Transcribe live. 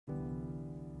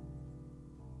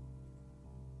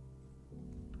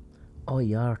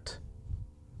Oi Art.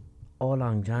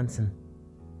 Long Johnson.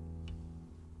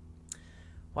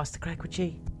 What's the crack with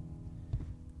you?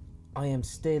 I am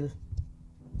still...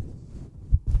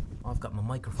 I've got my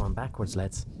microphone backwards,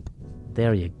 lads.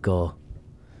 There you go.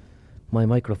 My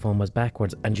microphone was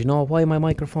backwards. And you know why my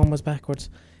microphone was backwards?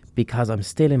 Because I'm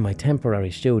still in my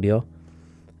temporary studio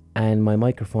and my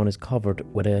microphone is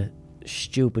covered with a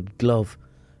stupid glove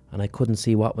and I couldn't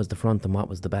see what was the front and what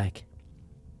was the back.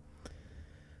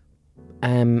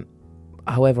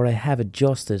 However, I have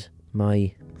adjusted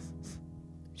my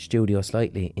studio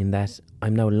slightly in that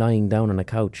I'm now lying down on a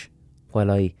couch while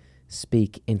I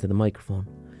speak into the microphone,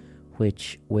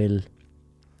 which will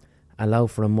allow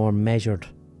for a more measured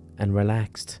and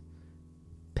relaxed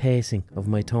pacing of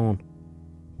my tone,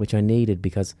 which I needed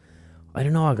because, I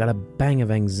don't know, I got a bang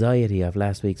of anxiety of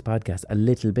last week's podcast, a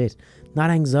little bit. Not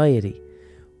anxiety,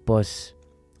 but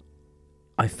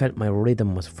I felt my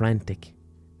rhythm was frantic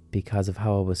because of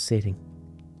how I was sitting.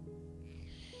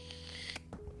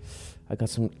 I got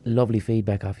some lovely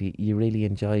feedback off you. You really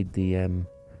enjoyed the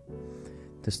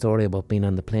story about being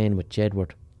on the plane with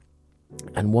Jedward.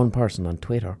 And one person on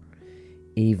Twitter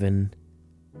even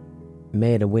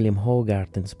made a William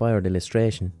Hogarth inspired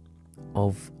illustration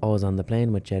of us on the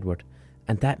plane with Jedward,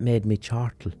 and that made me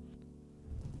chortle.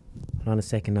 Hold on a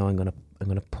second now. I'm gonna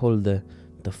pull the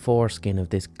foreskin of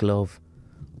this glove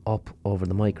up over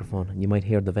the microphone, and you might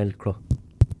hear the Velcro.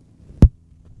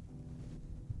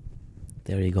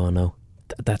 There you go now.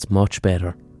 That's much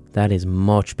better. That is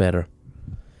much better.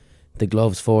 The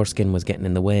glove's foreskin was getting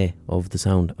in the way of the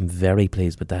sound. I'm very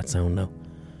pleased with that sound now.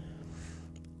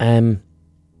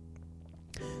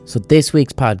 So this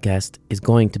week's podcast is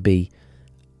going to be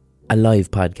a live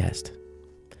podcast.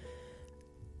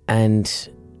 And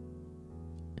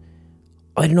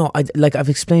I don't know, I've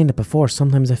explained it before,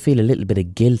 sometimes I feel a little bit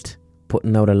of guilt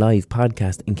putting out a live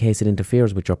podcast in case it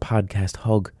interferes with your podcast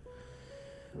hug.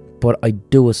 But I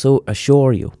do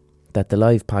assure you that the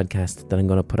live podcast that I'm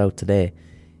going to put out today,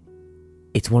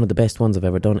 it's one of the best ones I've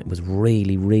ever done. It was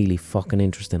really, really fucking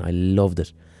interesting. I loved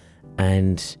it.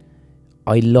 And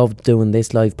I loved doing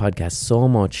this live podcast so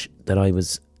much that I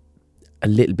was a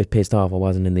little bit pissed off I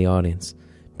wasn't in the audience,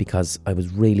 because I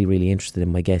was really, really interested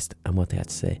in my guest and what they had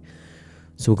to say.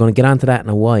 So we're going to get onto that in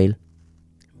a while.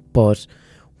 But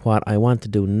what I want to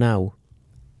do now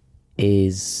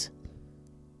is,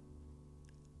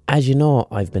 as you know,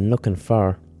 I've been looking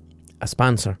for a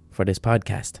sponsor for this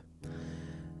podcast.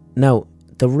 Now,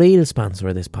 the real sponsor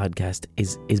of this podcast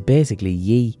is basically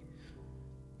ye,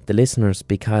 the listeners,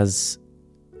 because,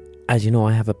 as you know,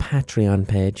 I have a Patreon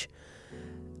page,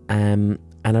 and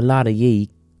a lot of ye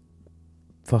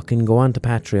fucking go on to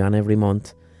Patreon every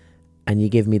month and you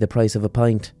give me the price of a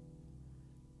pint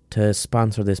to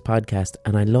sponsor this podcast,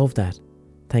 and I love that.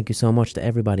 Thank you so much to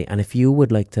everybody. And if you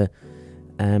would like to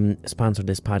sponsor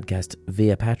this podcast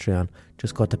via Patreon,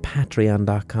 just go to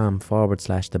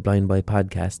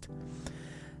patreon.com/theblindboypodcast,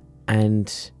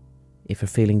 and if you're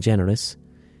feeling generous,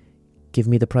 give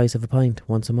me the price of a pint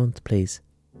once a month, please.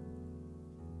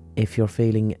 If you're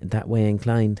feeling that way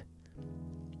inclined,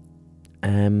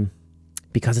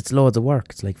 because it's loads of work.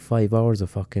 It's like 5 hours of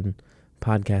fucking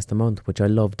podcast a month, which I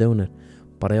love doing it,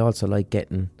 but I also like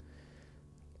getting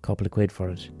a couple of quid for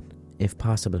it if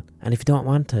possible. And if you don't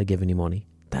want to give any money,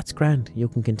 that's grand. You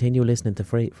can continue listening for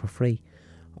free.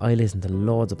 I listen to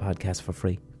loads of podcasts for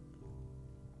free.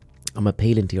 I'm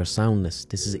appealing to your soundness.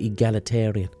 This is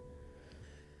egalitarian.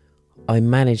 I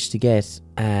managed to get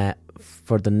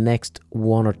for the next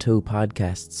 1 or 2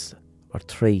 podcasts, or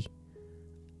 3,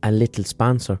 a little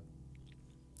sponsor,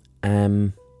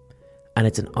 and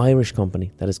it's an Irish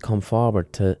company that has come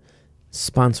forward to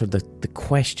sponsor the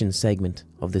question segment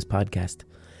of this podcast,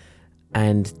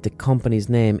 and the company's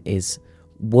name is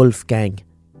Wolfgang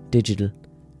Digital,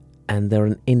 and they're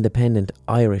an independent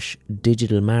Irish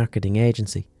digital marketing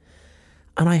agency,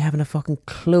 and I haven't a fucking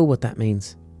clue what that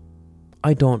means.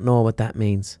 I don't know what that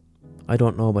means. I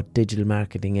don't know what digital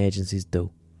marketing agencies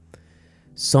do.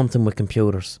 Something with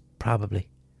computers, probably.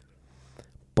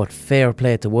 But fair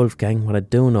play to Wolfgang. What I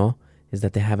do know is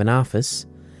that they have an office,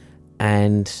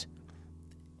 and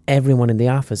everyone in the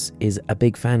office is a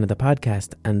big fan of the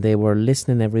podcast, and they were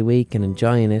listening every week and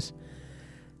enjoying it,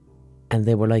 and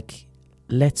they were like,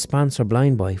 let's sponsor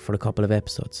Blind Boy for a couple of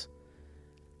episodes.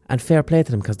 And fair play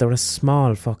to them, because they're a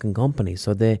small fucking company,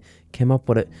 so they came up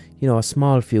with a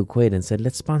small few quid and said,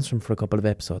 let's sponsor them for a couple of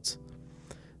episodes.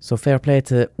 So fair play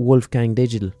to Wolfgang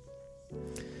Digital.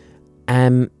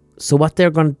 So what they're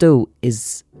going to do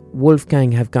is,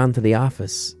 Wolfgang have gone to the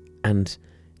office and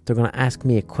they're going to ask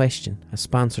me a question, a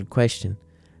sponsored question,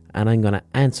 and I'm going to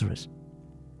answer it.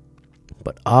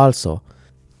 But also,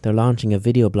 they're launching a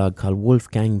video blog called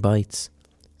Wolfgang Bites.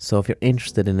 So if you're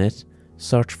interested in it,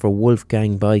 search for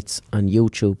Wolfgang Bites on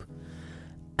YouTube.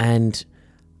 And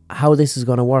how this is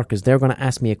going to work is they're going to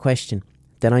ask me a question,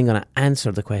 then I'm going to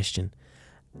answer the question.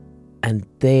 And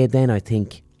they then, I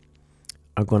think,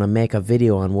 are going to make a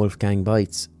video on Wolfgang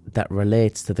Bites that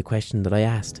relates to the question that I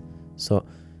asked. So,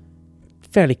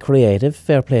 fairly creative,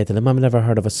 fair play to them. I've never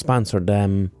heard of a sponsored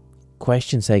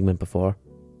question segment before.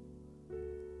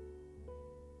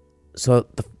 So,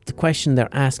 the question they're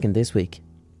asking this week: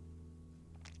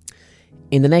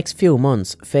 in the next few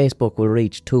months, Facebook will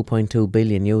reach 2.2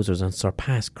 billion users and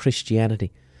surpass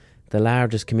Christianity, the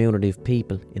largest community of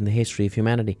people in the history of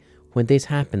humanity. When this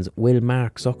happens, will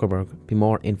Mark Zuckerberg be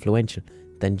more influential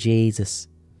than Jesus?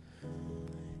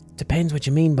 Depends what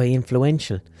you mean by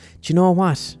influential. Do you know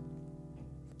what?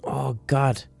 Oh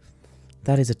God,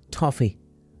 that is a toughie.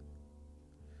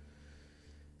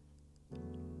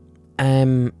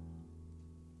 The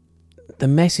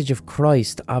message of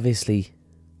Christ, obviously.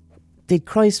 Did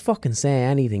Christ fucking say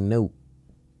anything new?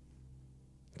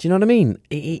 Do you know what I mean?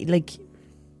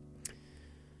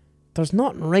 There's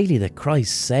nothing really that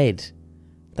Christ said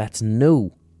that's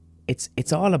new.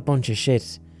 It's all a bunch of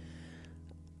shit.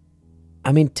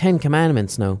 I mean, 10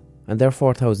 Commandments now, and they're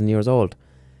 4,000 years old.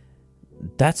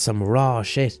 That's some raw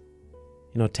shit.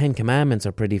 10 Commandments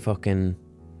are pretty fucking...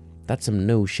 That's some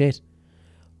new shit.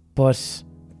 But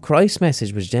Christ's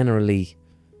message was generally,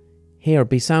 here,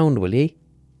 be sound, will ye?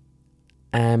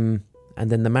 And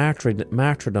then the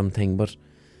martyrdom thing, but...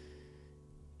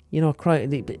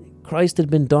 Christ had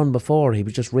been done before. He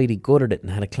was just really good at it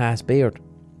and had a class beard.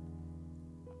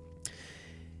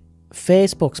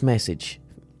 Facebook's message,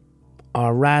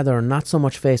 or rather not so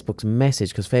much Facebook's message,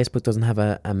 because Facebook doesn't have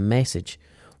a message.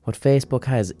 What Facebook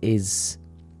has is,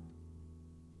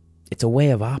 it's a way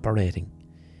of operating.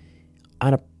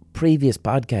 On a previous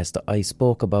podcast, I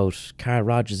spoke about Carl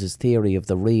Rogers' theory of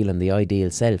the real and the ideal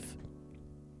self.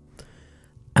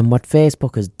 And what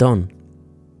Facebook has done,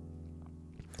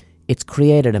 it's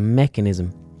created a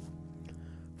mechanism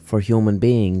for human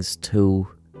beings to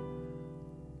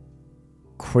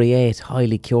create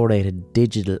highly curated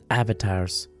digital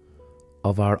avatars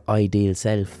of our ideal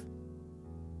self.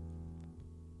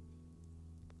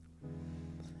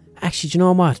 Actually, do you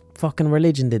know what? Fucking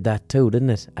religion did that too,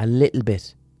 didn't it? A little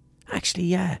bit. Actually,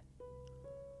 yeah.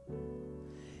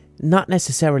 Not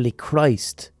necessarily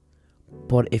Christ,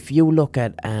 but if you look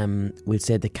at, we'll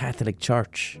say, the Catholic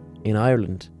Church in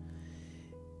Ireland,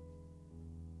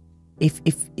 if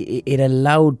it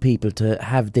allowed people to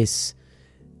have this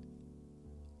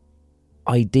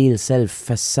ideal self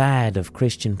facade of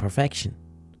Christian perfection.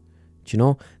 Do you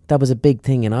know? That was a big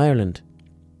thing in Ireland.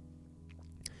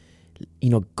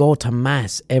 Go to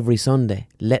Mass every Sunday.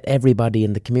 Let everybody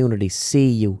in the community see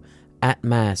you at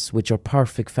Mass with your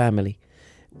perfect family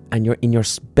and you're in your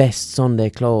best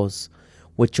Sunday clothes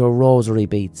with your rosary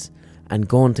beads and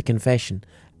going to confession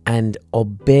and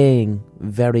obeying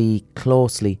very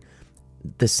closely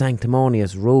the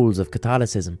sanctimonious rules of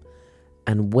Catholicism,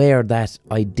 and wear that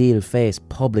ideal face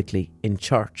publicly in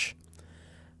church,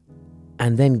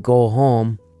 and then go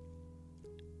home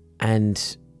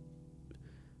and,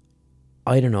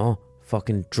 I don't know,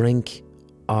 fucking drink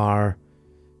or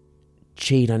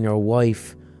cheat on your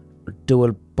wife, or do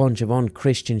a bunch of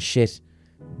unchristian shit,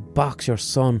 box your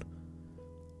son,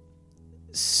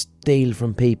 steal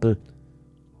from people.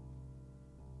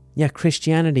 Yeah,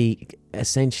 Christianity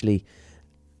essentially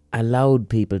allowed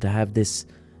people to have this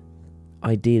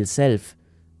ideal self,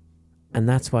 and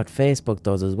that's what Facebook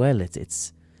does as well.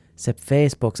 It's except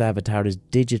Facebook's avatar is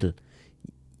digital.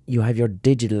 You have your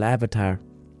digital avatar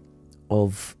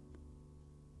of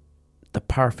the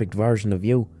perfect version of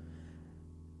you,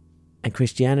 and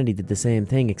Christianity did the same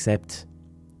thing, except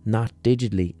not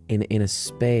digitally, in a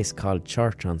space called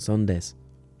church on Sundays.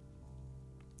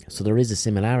 So there is a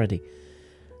similarity.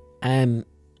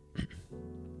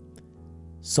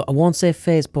 So I won't say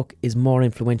Facebook is more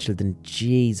influential than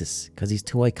Jesus, because he's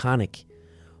too iconic,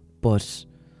 but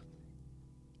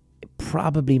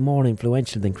probably more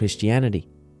influential than Christianity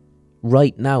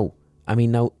right now. I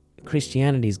mean, now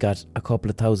Christianity's got a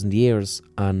couple of thousand years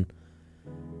on.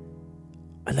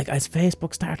 Has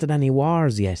Facebook started any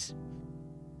wars yet?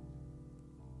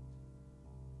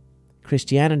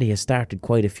 Christianity has started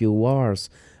quite a few wars.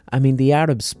 I mean, the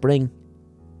Arab Spring,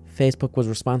 Facebook was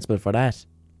responsible for that.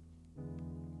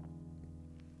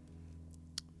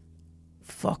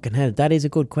 Fucking hell, that is a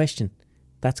good question.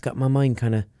 That's got my mind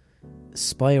kind of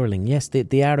spiralling. Yes,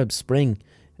 the Arab Spring,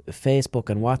 Facebook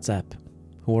and WhatsApp,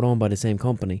 who were owned by the same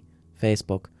company,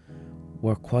 Facebook,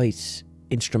 were quite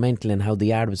instrumental in how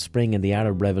the Arab Spring and the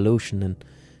Arab Revolution and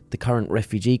the current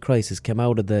refugee crisis came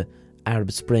out of the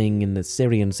Arab Spring and the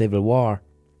Syrian civil war.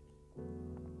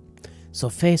 So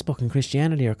Facebook and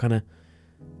Christianity are kind of,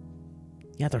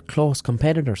 they're close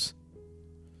competitors.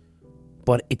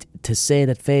 But to say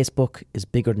that Facebook is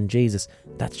bigger than Jesus,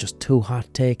 that's just too hot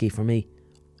takey for me.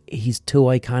 He's too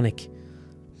iconic.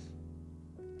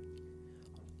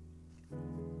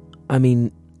 I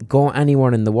mean, go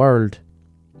anywhere in the world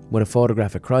with a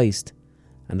photograph of Christ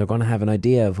and they're going to have an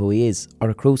idea of who he is, or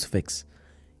a crucifix.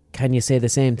 Can you say the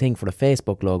same thing for the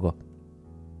Facebook logo?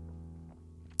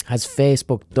 Has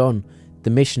Facebook done the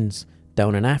missions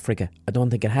down in Africa? I don't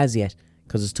think it has yet,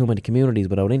 because there's too many communities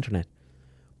without internet.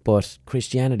 But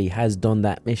Christianity has done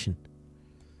that mission.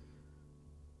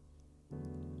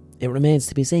 It remains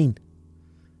to be seen.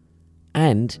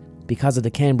 And because of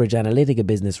the Cambridge Analytica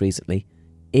business recently,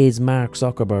 is Mark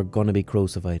Zuckerberg going to be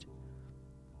crucified?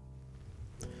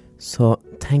 So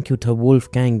thank you to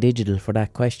Wolfgang Digital for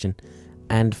that question,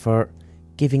 and for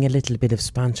giving a little bit of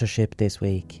sponsorship this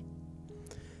week.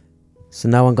 So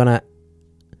now I'll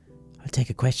take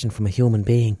a question from a human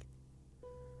being.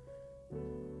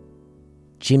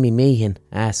 Jimmy Meehan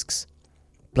asks,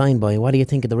 Blind Boy, what do you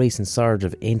think of the recent surge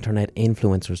of internet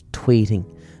influencers tweeting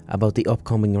about the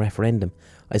upcoming referendum?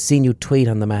 I've seen you tweet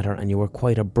on the matter and you were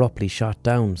quite abruptly shot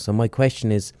down. So my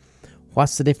question is,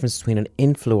 what's the difference between an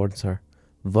influencer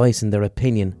voicing their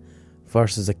opinion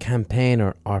versus a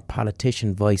campaigner or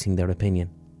politician voicing their opinion?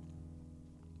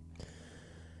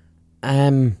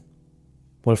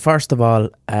 Well, first of all,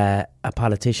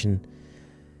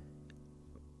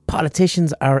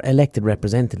 politicians are elected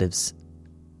representatives,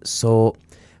 so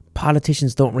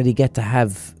politicians don't really get to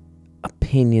have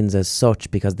opinions as such,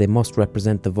 because they must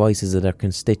represent the voices of their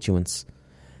constituents.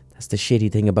 That's the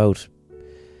shitty thing about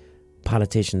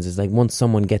politicians, is like once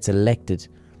someone gets elected,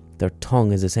 their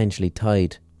tongue is essentially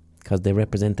tied, because they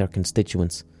represent their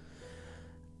constituents.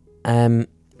 There's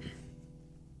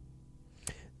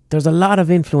a lot of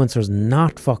influencers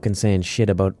not fucking saying shit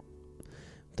about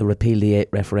the repeal the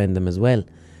referendum as well.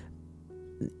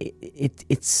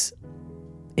 It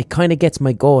kind of gets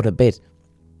my goat a bit.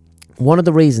 One of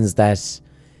the reasons that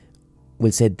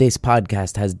we'll say this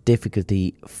podcast has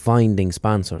difficulty finding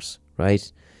sponsors,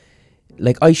 right?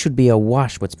 Like, I should be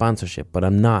awash with sponsorship, but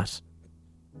I'm not.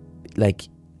 Like,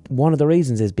 one of the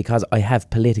reasons is because I have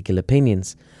political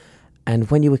opinions. And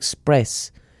when you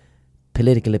express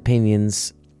political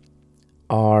opinions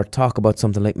or talk about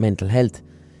something like mental health,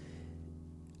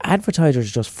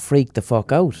 advertisers just freak the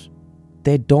fuck out.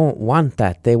 They don't want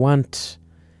that. They want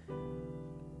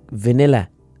vanilla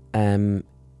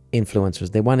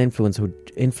influencers. They want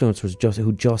influencers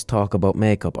who just talk about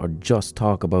makeup or just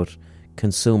talk about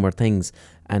consumer things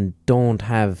and don't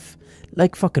have,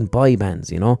 like fucking boy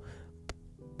bands, you know.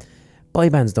 Boy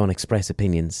bands don't express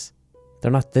opinions.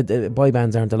 They're not. The boy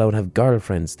bands aren't allowed to have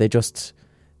girlfriends.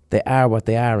 They are what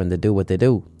they are and they do what they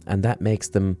do, and that makes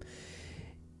them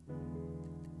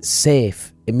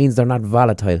safe. It means they're not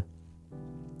volatile.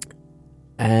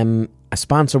 A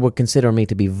sponsor would consider me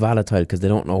to be volatile because they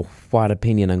don't know what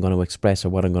opinion I'm going to express or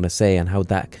what I'm going to say, and how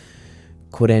that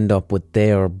could end up with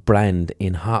their brand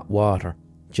in hot water.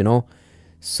 Do you know?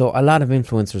 So a lot of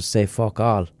influencers say fuck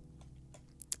all.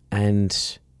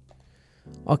 And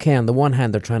okay, on the one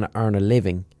hand, they're trying to earn a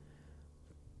living,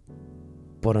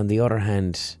 but on the other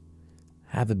hand,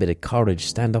 have a bit of courage,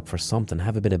 stand up for something,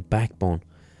 have a bit of backbone.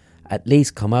 At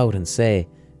least come out and say,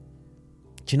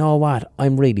 do you know what?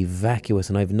 I'm really vacuous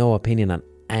and I've no opinion on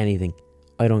anything.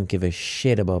 I don't give a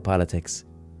shit about politics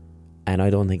and I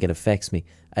don't think it affects me.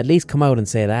 At least come out and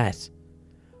say that.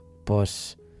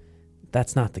 But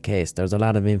that's not the case. There's a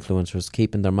lot of influencers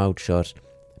keeping their mouth shut,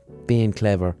 being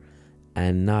clever,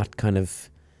 and not kind of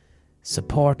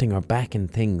supporting or backing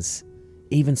things.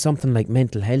 Even something like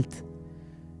mental health.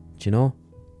 Do you know?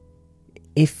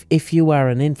 If you are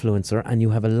an influencer and you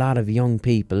have a lot of young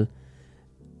people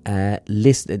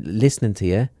listening to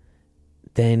you,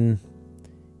 then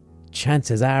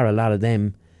chances are a lot of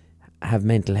them have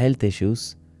mental health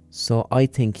issues. So I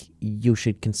think you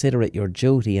should consider it your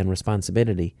duty and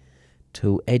responsibility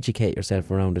to educate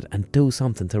yourself around it and do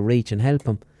something to reach and help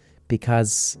them,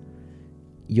 because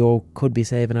you could be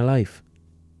saving a life,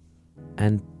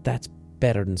 and that's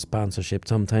better than sponsorship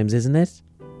sometimes, isn't it?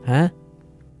 Huh?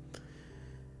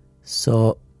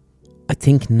 So I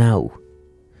think now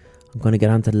I'm going to get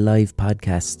onto the live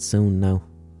podcast soon now.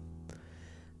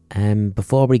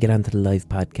 Before we get onto the live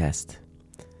podcast,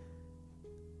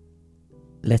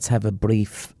 let's have a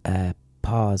brief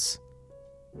pause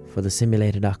for the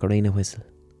simulated ocarina whistle.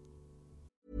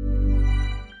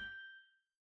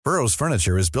 Burrow's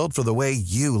furniture is built for the way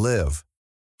you live.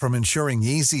 From ensuring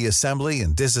easy assembly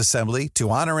and disassembly to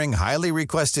honoring highly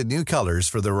requested new colors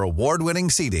for their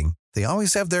award-winning seating, they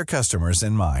always have their customers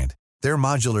in mind. Their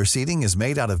modular seating is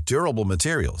made out of durable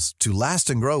materials to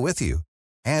last and grow with you.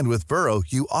 And with Burrow,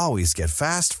 you always get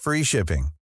fast, free shipping.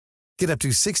 Get up to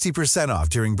 60% off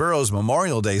during Burrow's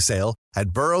Memorial Day sale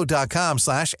at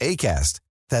burrow.com/ACAST.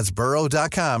 That's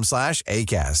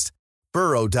burrow.com/ACAST.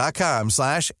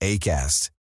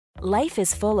 burrow.com/ACAST. Life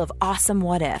is full of awesome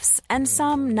what-ifs, and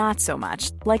some not so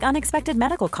much, like unexpected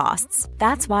medical costs.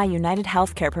 That's why United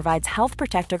Healthcare provides Health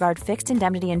Protector Guard fixed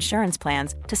indemnity insurance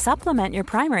plans to supplement your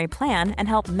primary plan and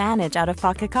help manage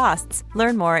out-of-pocket costs.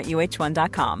 Learn more at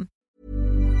uh1.com.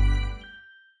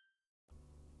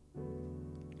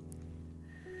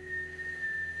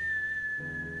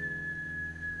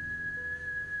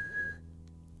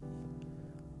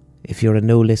 If you're a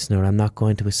new listener, I'm not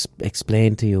going to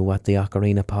explain to you what the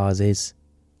ocarina pause is.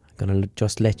 I'm going to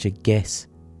just let you guess.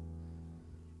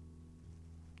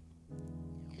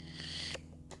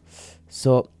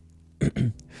 So,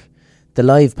 the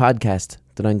live podcast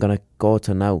that I'm going to go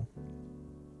to now,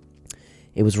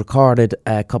 it was recorded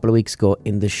a couple of weeks ago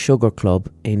in the Sugar Club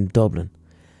in Dublin.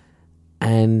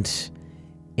 And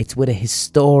it's with a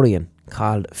historian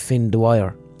called Finn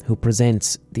Dwyer, who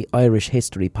presents the Irish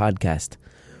History podcast,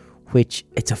 which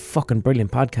it's a fucking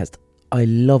brilliant podcast. I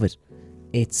love it.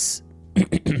 It's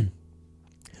I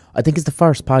think it's the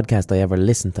first podcast I ever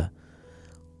listened to.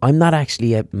 I'm not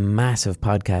actually a massive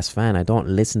podcast fan. I don't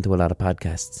listen to a lot of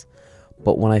podcasts.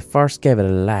 But when I first gave it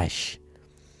a lash,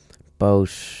 about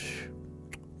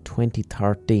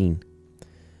 2013,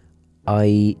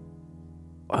 I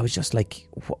was just like,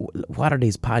 what are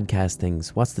these podcast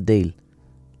things? What's the deal?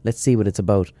 Let's see what it's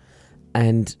about.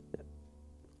 And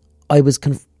I was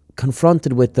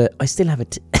confronted with I still have a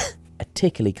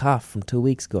tickly cough from 2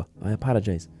 weeks ago. I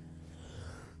apologise.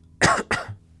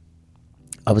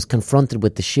 I was confronted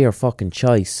with the sheer fucking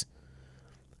choice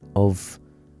of,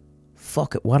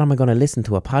 fuck it, what am I going to listen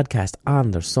to a podcast on?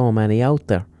 There's so many out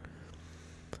there.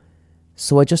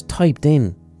 So I just typed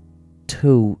in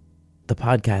to the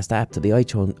podcast app, to the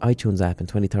iTunes app in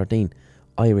 2013,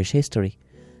 Irish History.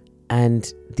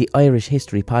 And the Irish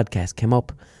History podcast came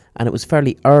up, and it was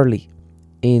fairly early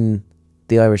in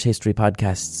the Irish History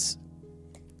podcasts.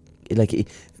 Like,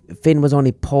 Finn was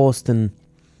only posting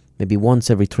maybe once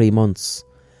every 3 months.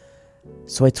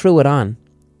 So I threw it on,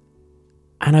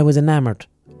 and I was enamoured.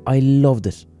 I loved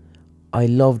it. I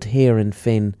loved hearing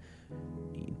Finn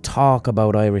talk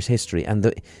about Irish history,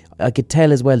 and I could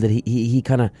tell as well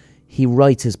that he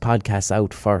writes his podcasts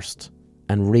out first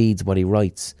and reads what he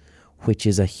writes, which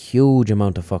is a huge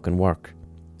amount of fucking work.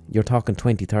 You're talking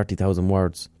 20,000-30,000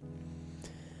 words.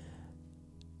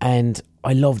 And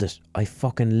I loved it. I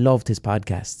fucking loved his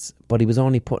podcasts. But he was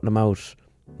only putting them out,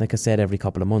 like I said, every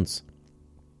couple of months.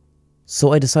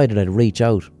 So I decided I'd reach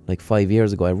out. Like 5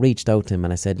 years ago, I reached out to him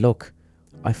and I said, look,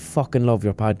 I fucking love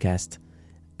your podcast.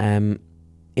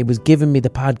 It was giving me the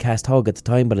podcast hug at the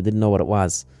time, but I didn't know what it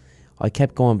was. I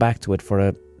kept going back to it for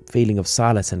a feeling of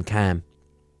solace and calm.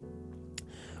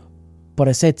 But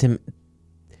I said to him,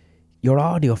 your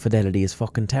audio fidelity is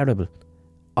fucking terrible.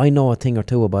 I know a thing or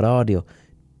two about audio.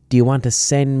 Do you want to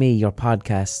send me your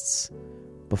podcasts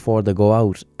before they go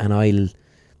out, and I'll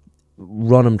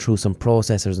run them through some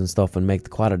processors and stuff and make the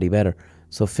quality better?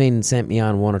 So Finn sent me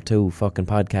on 1 or 2 fucking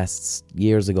podcasts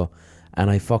years ago, and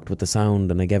I fucked with the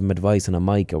sound and I gave him advice on a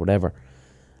mic or whatever.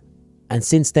 And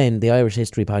since then, the Irish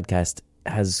History podcast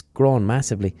has grown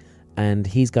massively, and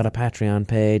he's got a Patreon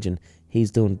page and he's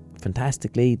doing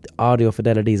fantastically. The audio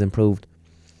fidelity is improved,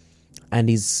 and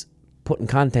he's putting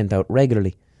content out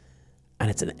regularly, and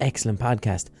it's an excellent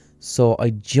podcast. So I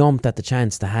jumped at the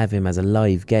chance to have him as a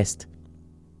live guest,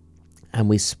 and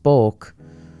we spoke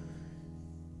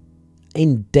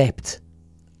in depth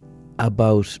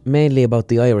mainly about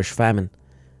the Irish famine,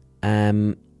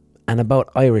 and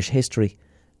about Irish history.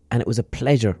 And it was a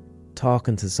pleasure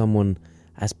talking to someone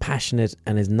as passionate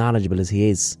and as knowledgeable as he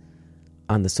is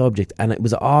on the subject. And it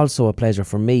was also a pleasure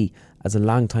for me, as a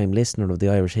long-time listener of the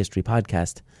Irish History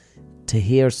podcast, to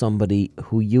hear somebody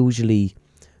who usually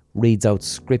reads out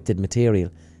scripted material,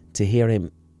 to hear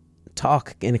him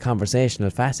talk in a conversational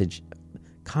fashion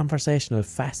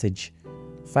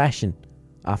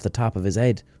off the top of his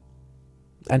head,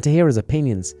 and to hear his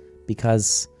opinions,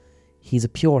 because he's a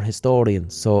pure historian.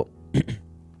 So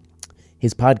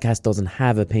his podcast doesn't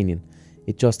have opinion,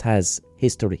 it just has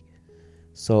history.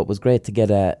 So it was great to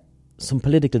get some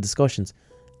political discussions,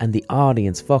 and the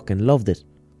audience fucking loved it.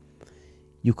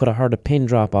 You could have heard a pin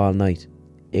drop all night.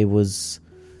 It was,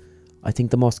 I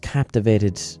think, the most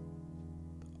captivated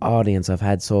audience I've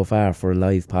had so far for a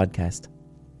live podcast.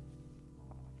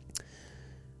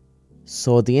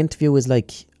 So the interview is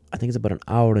like, I think it's about an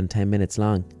hour and 10 minutes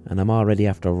long, and I'm already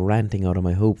after ranting out of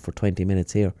my hoop for 20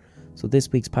 minutes here. So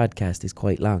this week's podcast is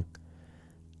quite long.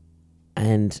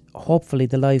 And hopefully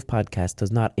the live podcast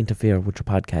does not interfere with your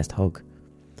podcast hug.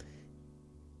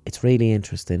 It's really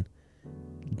interesting.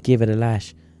 Give it a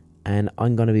lash. And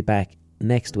I'm going to be back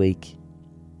next week,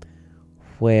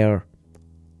 where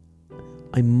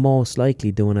I'm most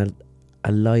likely doing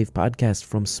a live podcast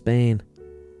from Spain.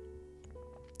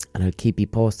 And I'll keep you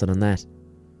posted on that.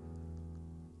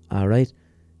 Alright.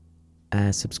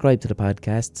 Subscribe to the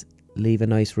podcast. Leave a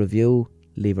nice review.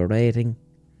 Leave a rating.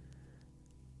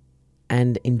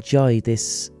 And enjoy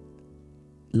this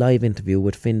live interview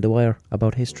with Finn Dwyer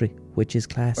about history, which is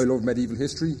class. I love medieval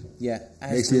history. Yeah,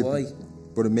 as do I.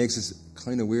 But it makes us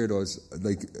kind of weirdos.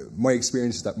 Like, my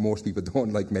experience is that most people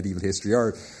don't like medieval history.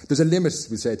 Or there's a limit,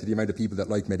 we say, to the amount of people that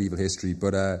like medieval history.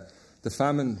 But the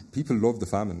famine, people love the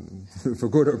famine. For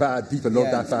good or bad, people love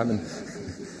that famine.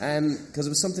 Because it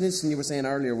was something interesting you were saying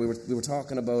earlier. We were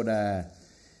talking about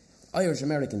Irish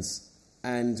Americans.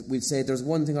 And we'd say there's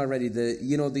one thing already,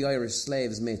 the Irish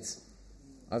slaves myth.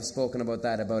 I've spoken about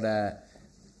that,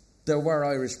 there were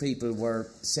Irish people were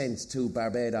sent to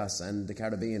Barbados and the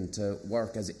Caribbean to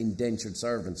work as indentured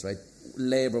servants, right?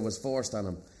 Labour was forced on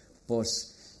them. But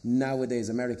nowadays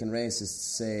American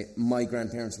racists say, my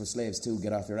grandparents were slaves too,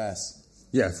 get off your ass.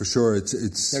 Yeah, for sure.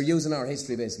 It's They're using our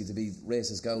history basically to be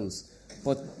racist goals.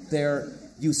 But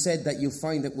you said that you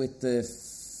find it with the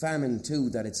famine too,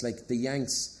 that it's like the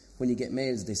Yanks, when you get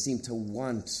males, they seem to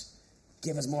want,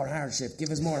 give us more hardship.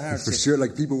 For sure,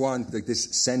 like people want like this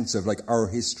sense of like our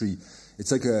history.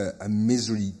 It's like a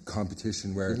misery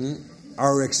competition where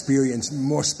our experience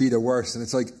must be the worst. And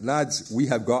it's like, lads, we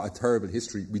have got a terrible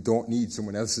history. We don't need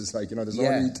someone else's. Like, there's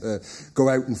no need to go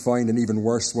out and find an even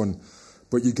worse one.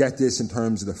 But you get this in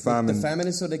terms of the famine. The famine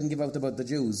is so they can give out about the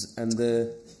Jews and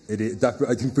that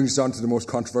I think brings us on to the most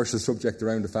controversial subject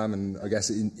around the famine, I guess,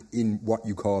 in what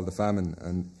you call the famine.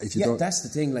 And if you don't, that's the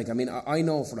thing. Like, I mean, I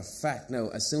know for a fact now,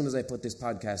 as soon as I put this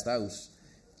podcast out,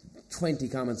 20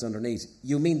 comments underneath,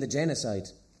 you mean the genocide?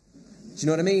 Do you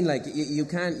know what I mean? Like, you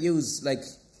can't use, like,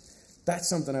 that's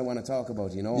something I want to talk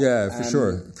about, Yeah, for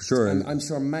sure. I'm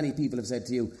sure many people have said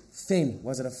to you, Finn,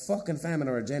 was it a fucking famine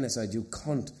or a genocide, you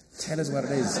cunt? Tell us what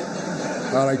it is.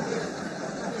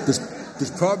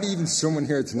 There's probably even someone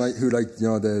here tonight who,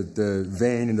 the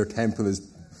vein in their temple is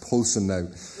pulsing now.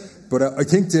 But I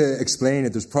think to explain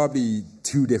it, there's probably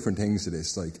two different things to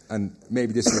this, and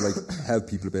maybe this will help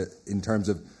people a bit in terms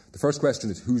of, the first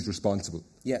question is who's responsible?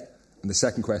 Yeah. And the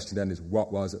second question then is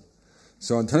what was it?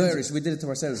 So in terms Irish, we did it to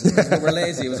ourselves. We were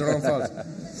lazy. It was our own fault.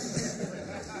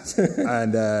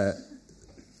 And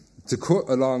to cut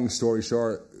a long story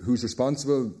short, who's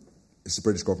responsible? It's the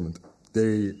British government.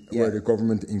 They were the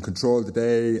government in control of the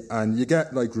day, and you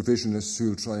get revisionists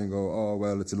who'll try and go, oh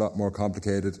well, it's a lot more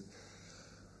complicated.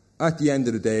 At the end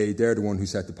of the day, they're the one who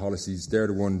set the policies. They're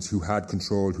the ones who had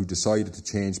control, who decided to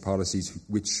change policies,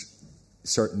 which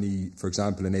certainly, for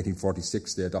example, in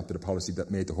 1846, they adopted a policy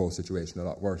that made the whole situation a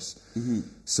lot worse. Mm-hmm.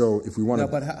 So if we want to...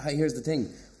 No, but here's the thing.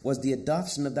 Was the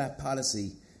adoption of that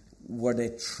policy, were they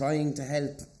trying to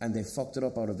help and they fucked it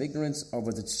up out of ignorance, or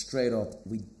was it straight up,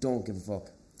 we don't give a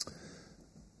fuck?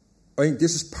 I think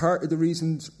this is part of the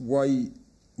reasons why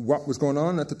what was going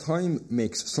on at the time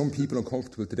makes some people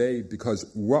uncomfortable today, because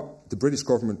what the British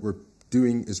government were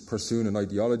doing is pursuing an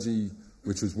ideology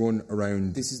which was one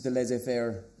around... This is the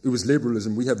laissez-faire... It was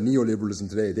liberalism. We have neoliberalism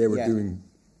today. They were doing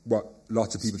what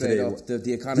lots of people straight today... Up,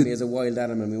 the economy is a wild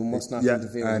animal. We must not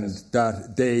interfere and with it.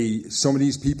 That some of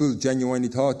these people genuinely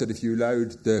thought that if you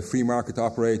allowed the free market to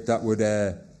operate, that would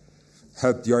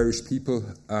help the Irish people,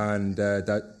 and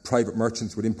that private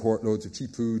merchants would import loads of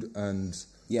cheap food, and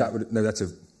that would... Now, that's a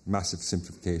massive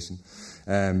simplification.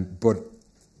 But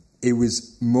it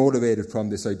was motivated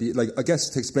from this idea... I guess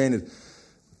to explain it,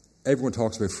 everyone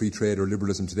talks about free trade or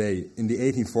liberalism today. In the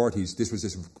 1840s, this was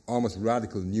this almost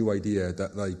radical new idea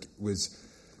that was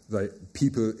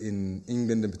people in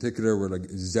England in particular were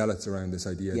zealots around this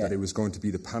idea that it was going to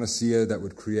be the panacea that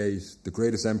would create the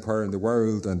greatest empire in the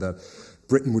world, and that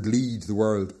Britain would lead the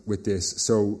world with this.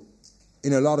 So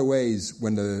in a lot of ways,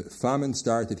 when the famine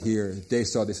started here, they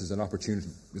saw this as an opportunity.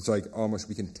 It's almost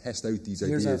we can test out these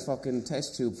ideas. Here's our fucking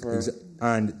test tube for...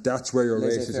 And that's where your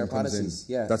racism comes policies,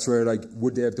 in. Yeah. That's where,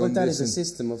 would they have done this? But that is a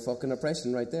system of fucking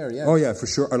oppression right there, yeah. Oh, yeah, for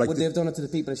sure. Would they have done it to the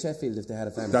people of Sheffield if they had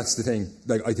a famine? That's the thing.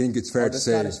 I think it's fair to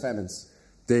say... Or the Scottish famines.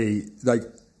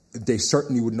 They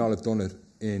certainly would not have done it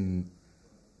in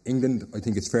England. I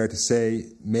think it's fair to say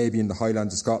maybe in the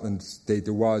Highlands of Scotland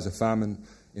there was a famine.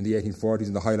 in the 1840s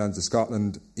in the Highlands of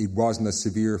Scotland. It wasn't as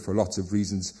severe for lots of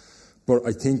reasons. But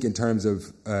I think in terms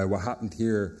of what happened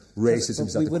here, racism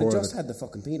is at the core of it. We would have just had the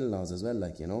fucking penal laws as well,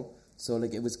 like, you know. So,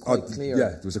 like, it was quite clear. Yeah,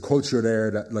 there was a culture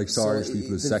there that, like, saw Irish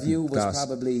people as second class. The view was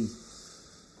probably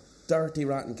dirty,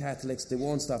 rotten Catholics. They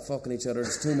won't stop fucking each other.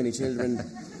 There's too many children.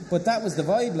 But that was the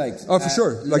vibe, like. Oh, for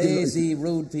sure. Like, lazy,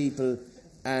 rude people.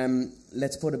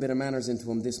 Let's put a bit of manners into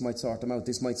them. This might sort them out.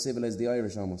 This might civilise the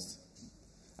Irish almost.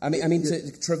 I mean,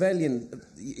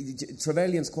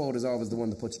 Trevelyan's quote is always the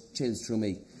one that puts chills through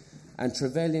me. And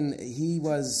Trevelyan,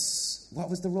 what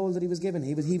was the role that he was given?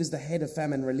 He was the head of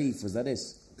famine relief, was that it?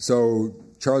 So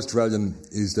Charles Trevelyan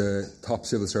is the top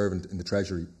civil servant in the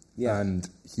Treasury. Yeah. And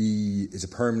he is a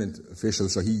permanent official,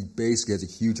 so he basically has a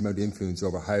huge amount of influence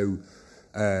over how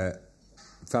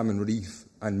famine relief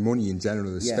and money in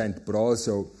general is spent. But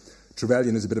also,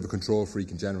 Trevelyan is a bit of a control freak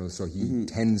in general, so he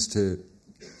tends to,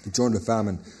 during the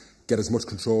famine, get as much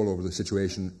control over the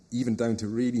situation, even down to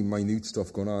really minute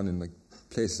stuff going on in, like,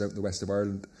 places out in the west of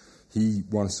Ireland. He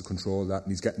wants to control that,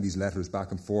 and he's getting these letters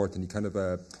back and forth, and he kind of...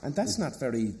 and that's not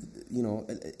very, you know,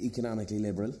 economically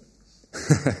liberal.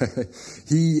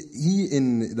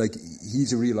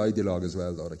 He's a real ideologue as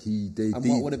well, though. Like,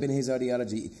 what would have been his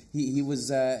ideology? He was...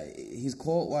 his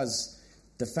quote was,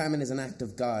 "The famine is an act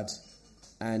of God,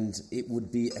 and it would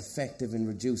be effective in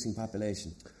reducing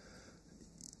population."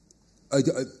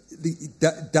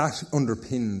 That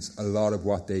underpins a lot of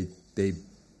what they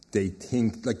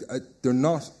think. Like, they're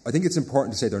not. I think it's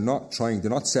important to say they're not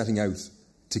setting out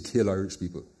to kill Irish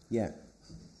people. Yeah.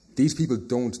 These people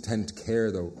don't tend to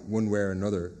care, though, one way or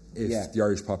another, if the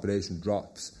Irish population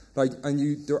drops. Like,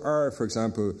 there are, for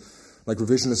example, like,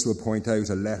 revisionists will point out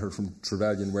a letter from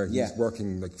Trevelyan where he's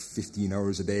working like 15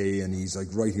 hours a day, and he's like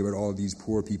writing about all these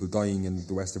poor people dying in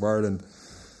the west of Ireland.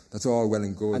 That's all well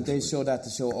and good. And they show that to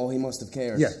show, he must have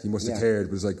cared. Yeah, he must have cared.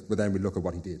 It was like, but then we look at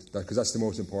what he did, because that's the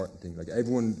most important thing. Like,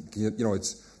 everyone, you know,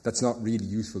 that's not really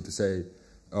useful to say.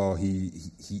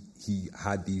 He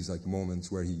had these, like, moments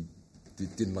where he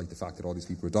didn't like the fact that all these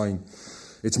people were dying.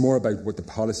 It's more about what the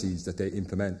policies that they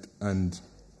implement, and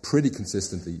pretty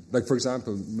consistently. Like, for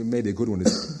example, maybe a good one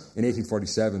is in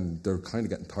 1847 they're kind of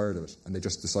getting tired of it, and they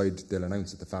just decide they'll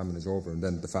announce that the famine is over, and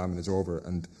then the famine is over,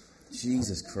 and.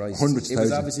 Jesus Christ. It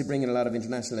was obviously bringing a lot of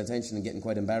international attention and getting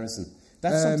quite embarrassing.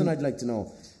 That's something I'd like to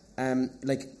know.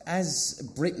 Like, as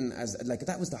Britain,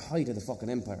 that was the height of the fucking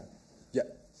empire. Yeah.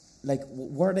 Like,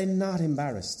 were they not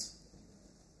embarrassed?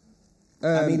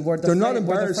 Were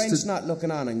the French not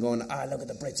looking on and going, look at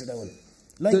the Brits are doing?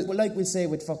 Like we say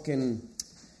with fucking...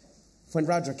 When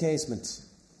Roger Casement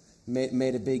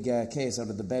made a big case out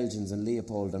of the Belgians and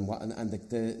Leopold and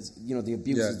the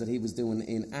abuses that he was doing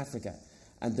in Africa.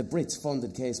 And the Brits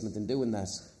funded Casement in doing that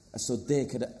so they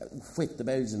could whip the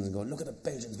Belgians and go, look at the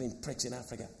Belgians being pricks in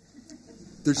Africa.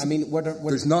 There's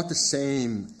not the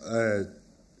same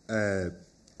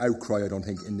outcry, I don't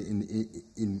think,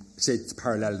 in say, to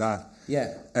parallel that.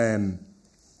 Yeah.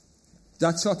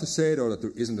 That's not to say, though, that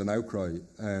there isn't an outcry.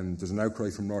 There's an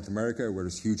outcry from North America where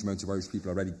there's huge amounts of Irish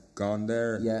people already gone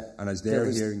there. Yeah. And as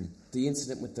they're hearing... The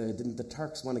incident with didn't the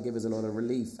Turks want to give us a lot of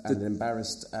relief and it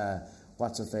embarrassed...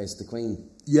 what's-her-face, the Queen.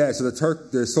 Yeah, so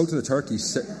the Sultan of Turkey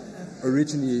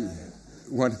originally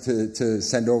wanted to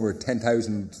send over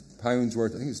 £10,000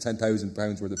 worth, I think it was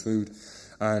 £10,000 worth of food,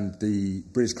 and the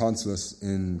British consulate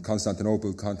in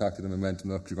Constantinople contacted him and went,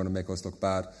 look, you're going to make us look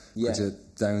bad. Could you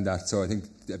down that? So I think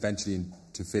eventually,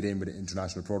 to fit in with the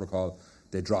international protocol,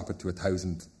 they drop it to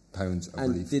 £1,000 of relief.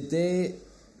 And did they...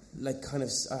 Like, kind of,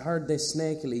 I heard they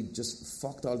snakily just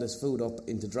fucked all this food up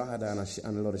into Drogheda on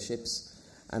a lot of ships.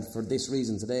 And for this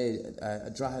reason today,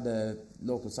 Drogheda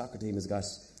local soccer team has got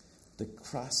the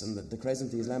cross and the crescent,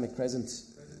 the Islamic crescent.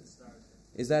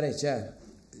 Is that it? Yeah.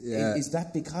 Is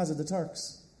that because of the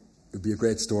Turks? It'd be a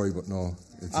great story, but no.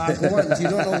 Go on. You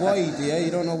don't know why, do you?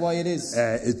 You don't know why it is?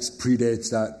 It predates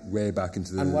that way back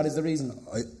into the... And what is the reason?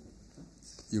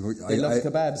 They loved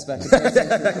kebabs back in the day.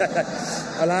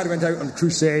 A lad went out on a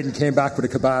crusade and came back with a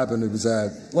kebab, and it was...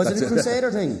 Was it a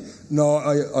crusader thing? No,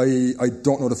 I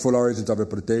don't know the full origins of it,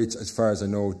 but it dates, as far as I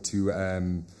know, to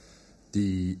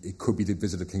it could be the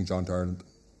visit of King John to Ireland.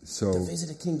 So, the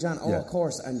visit of King John, of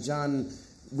course, and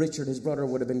Richard, his brother,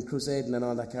 would have been crusading and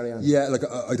all that carry on. Yeah, like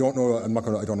I don't know. I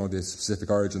don't know the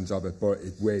specific origins of it, but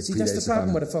it way predates. See, that's the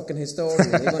problem with a fucking historian.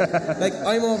 Like,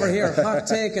 I'm over here, hot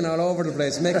taking all over the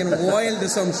place, making wild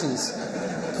assumptions.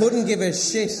 Couldn't give a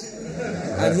shit,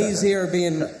 and he's here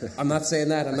being, I'm not saying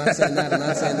that.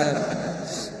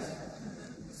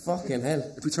 Fucking hell!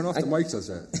 If we turn off the mics, I'll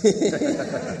say.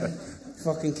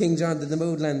 Fucking King John did the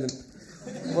mood landing,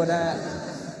 but.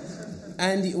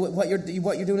 And what you're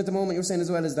doing at the moment, you're saying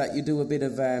as well, is that you do a bit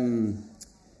of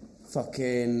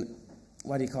fucking,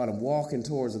 what do you call them, walking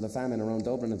tours of the famine around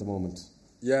Dublin at the moment.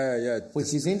 Yeah.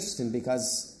 Which is interesting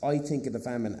because I think of the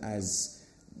famine as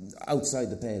outside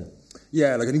the pale.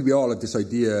 Yeah, like I think we all have this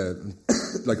idea,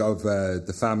 like of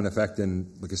the famine effect, and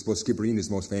like I suppose Skibbereen is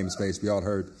the most famous place. We all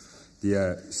heard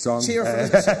the song. Cheer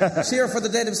for the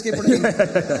dead of Skibbereen.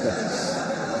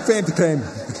 Fame to claim.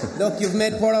 Look, you've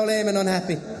made poor old Eamon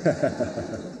unhappy.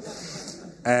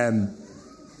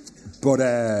 But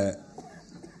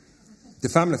the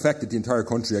famine affected the entire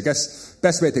country. I guess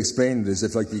best way to explain it is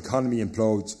if like the economy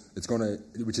implodes, it's gonna,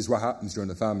 which is what happens during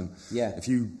the famine. Yeah. If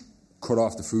you cut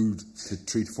off the food to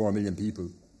treat 4 million people,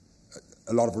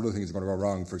 a lot of other things are going to go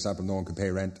wrong. For example, no one can pay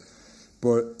rent.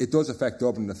 But it does affect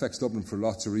Dublin. It affects Dublin for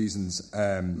lots of reasons.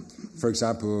 For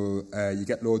example, you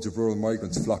get loads of rural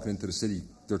migrants flocking into the city.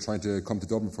 They're trying to come to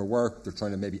Dublin for work. They're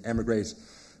trying to maybe emigrate.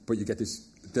 But you get this...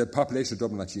 The population of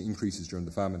Dublin actually increases during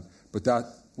the famine. But that...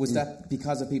 Was that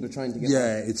because of people trying to get...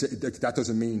 Yeah, that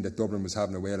doesn't mean that Dublin was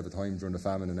having a whale of a time during the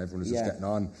famine and everyone was just getting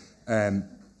on.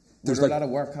 There's a lot of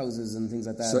workhouses and things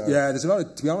like that. So, yeah, there's a lot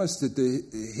of... To be honest, the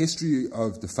history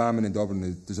of the famine in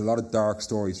Dublin, there's a lot of dark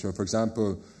stories. So, for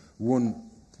example, one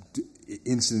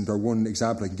incident or one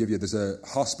example I can give you, there's a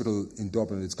hospital in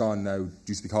Dublin, it's gone now, it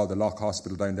used to be called the Lock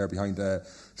Hospital down there behind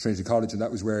Trinity College, and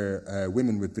that was where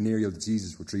women with venereal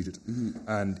diseases were treated. Mm-hmm.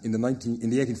 And in the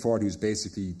 1840s,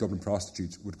 basically, Dublin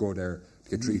prostitutes would go there to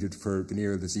get treated for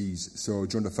venereal disease. So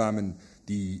during the famine,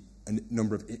 the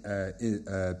number of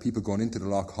people going into the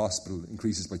Lock Hospital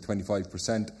increases by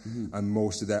 25%, and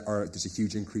most of that there's a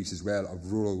huge increase as well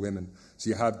of rural women. So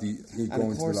you have going to the Lock.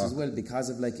 And of course as well, because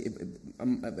of like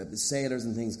sailors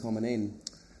and things coming in,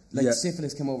 like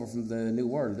syphilis came over from the New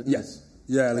World, didn't it?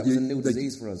 Yeah, that was a new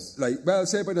disease for us. Well,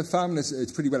 say by the famine,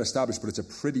 it's pretty well established, but it's a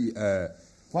pretty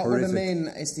What were the main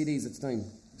STDs at the time?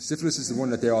 Syphilis is the one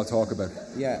that they all talk about.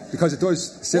 Yeah. Because it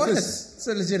does... Syphilis... It's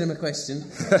a legitimate question.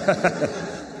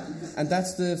 And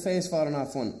that's the face falling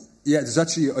off one. Yeah, there's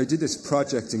actually... I did this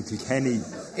project in Kilkenny.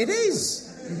 It is!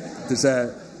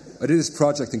 I did this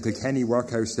project in Kilkenny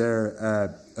Workhouse there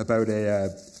about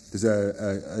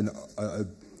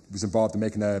was involved in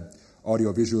making a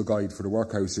audio-visual guide for the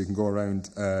workhouse so you can go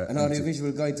around... an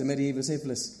audio-visual guide to medieval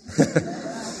syphilis.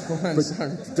 Go on,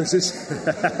 sorry. There's this...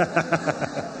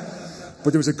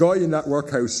 But there was a guy in that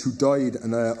workhouse who died,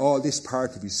 and all this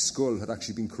part of his skull had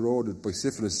actually been corroded by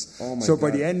syphilis. Oh my God. By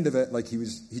God. the end of it, like he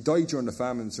died during the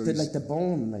famine. So like the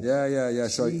bone, like yeah.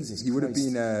 So Jesus he would have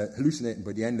Christ. been hallucinating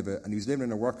by the end of it, and he was living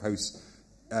in a workhouse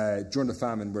during the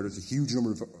famine where there's a huge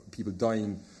number of people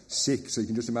dying sick. So you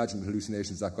can just imagine the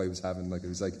hallucinations that guy was having. Like it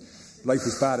was like life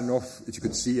was bad enough that you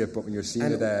could see it, but when you're seeing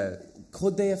it,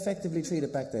 could they effectively treat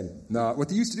it back then? No. What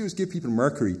they used to do is give people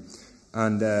mercury.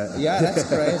 And yeah, that's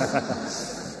great.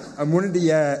 And one of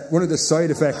the side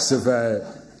effects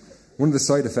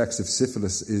of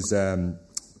syphilis is that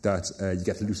you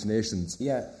get hallucinations.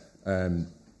 Yeah.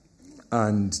 And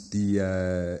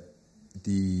but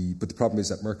the problem is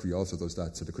that mercury also does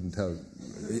that, so they couldn't tell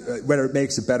whether it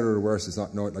makes it better or worse. It's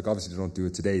not known. Like obviously they don't do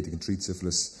it today. They can treat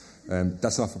syphilis.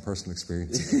 That's not from personal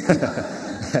experience.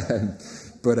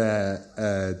 But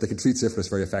they can treat syphilis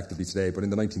very effectively today. But in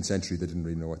the 19th century, they didn't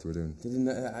really know what they were doing.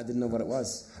 I didn't know what it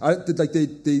was.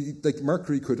 Like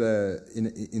mercury could,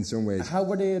 in some ways. How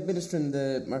were they administering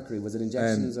the mercury? Was it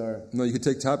injections or? No, you could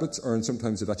take tablets, or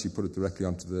sometimes they'd actually put it directly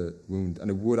onto the wound,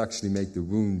 and it would actually make the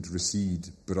wound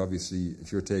recede. But obviously,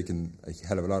 if you're taking a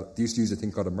hell of a lot, they used to use a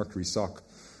thing called a mercury sock,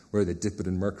 where they dip it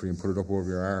in mercury and put it up over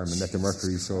your arm and let the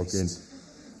mercury soak in.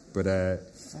 But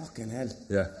fucking hell.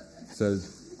 Yeah, so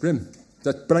grim.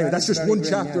 But anyway, that's just one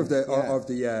grim, chapter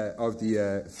yeah. of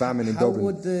the famine in How Dublin. How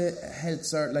would the health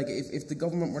start? Like, if the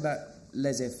government were that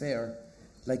laissez-faire,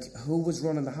 like, who was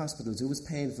running the hospitals? Who was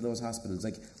paying for those hospitals?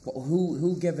 Like,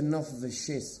 who gave enough of a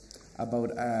shit about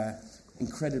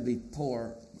incredibly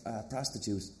poor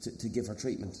prostitute to give her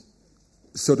treatment?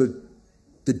 So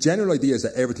the general idea is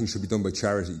that everything should be done by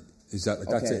charity. Is that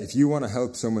that's it? If you want to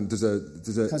help someone, there's a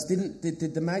because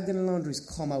did the Magdalen laundries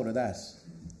come out of that?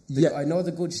 Yeah, I know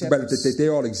the Good Shepherds. Well, they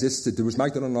all existed. There was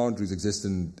Magdalen laundries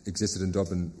existed in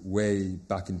Dublin way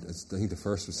back in. I think the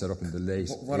first was set up in the late.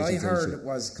 What I heard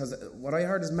was what I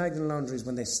heard is Magdalen laundries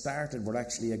when they started were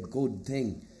actually a good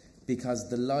thing, because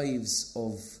the lives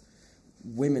of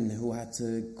women who had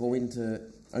to go into,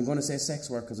 I'm going to say sex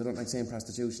work because I don't like saying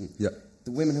prostitution. Yeah,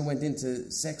 the women who went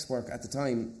into sex work at the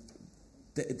time,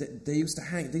 they used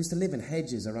to live in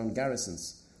hedges around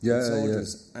garrisons. Yeah,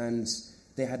 soldiers, and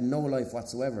they had no life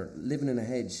whatsoever, living in a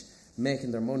hedge,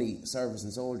 making their money,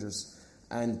 servicing soldiers.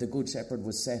 And the Good Shepherd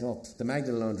was set up, the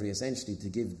Magdalen Laundry essentially, to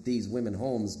give these women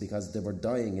homes because they were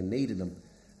dying and needed them.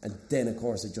 And then, of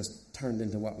course, it just turned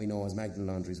into what we know as Magdalen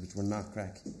Laundries, which were not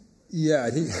crack. Yeah,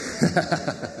 I think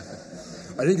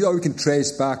I think all we can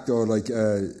trace back though, like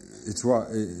it's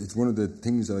one of the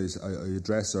things that I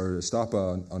address or stop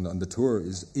on the tour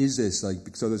is this,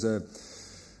 like, so there's a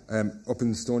up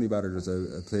in Stoneybatter there's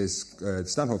a place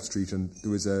Stanhope Street, and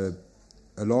there was a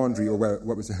laundry, or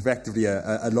what was effectively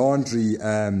a laundry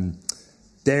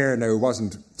there. Now, it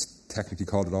wasn't technically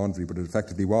called a laundry, but it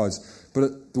effectively was.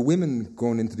 But the women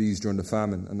going into these during the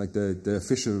famine, and like the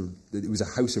official, it was a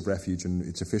house of refuge, and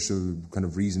its official kind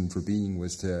of reason for being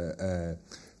was to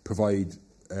provide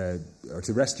or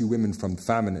to rescue women from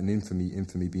famine and infamy.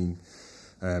 Infamy being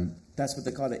that's what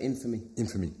they call it, infamy.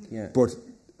 Infamy. Yeah. But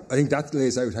I think that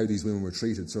lays out how these women were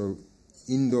treated. So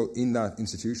in that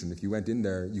institution, if you went in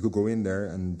there, you could go in there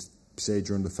and say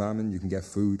during the famine you can get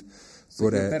food. So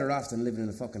you're better off than living in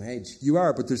a fucking hedge. You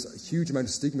are, but there's a huge amount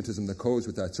of stigmatism that goes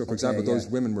with that. So, for example, those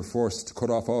women were forced to cut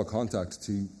off all contact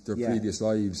to their previous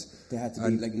lives. They had to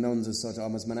be like nuns as such,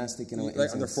 almost monastic in a way.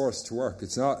 And they're forced to work.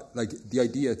 It's not like the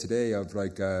idea today of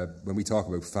like when we talk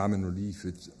about famine relief,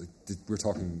 we're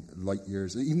talking light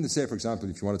years. Even to say, for example,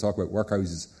 if you want to talk about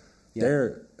workhouses,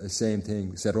 they're the same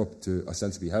thing, set up to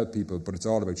ostensibly help people, but it's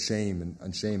all about shame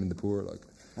and shame in the poor. Like,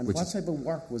 and what type of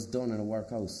work was done in a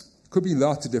workhouse? Could be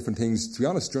lots of different things. To be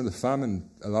honest, during the famine,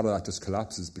 a lot of that just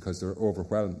collapses because they're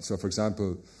overwhelmed. So, for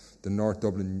example, the North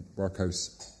Dublin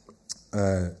Workhouse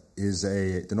is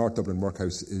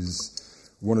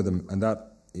one of them, and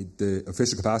the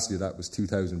official capacity of that was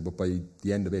 2,000, but by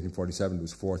the end of 1847, there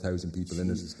was 4,000 people in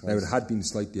it. Now, it had been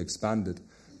slightly expanded,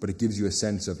 but it gives you a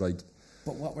sense of like.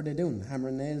 But what were they doing?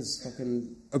 Hammering nails,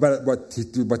 fucking. About what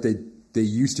they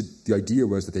used to. The idea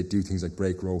was that they'd do things like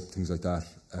break rope, things like that.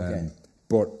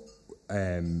 But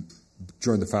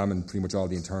during the famine, pretty much all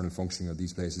the internal functioning of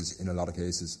these places, in a lot of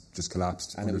cases, just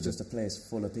collapsed. And it was just a place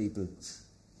full of people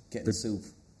getting soup.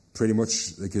 Pretty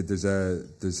much, like they're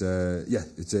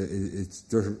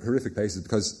horrific places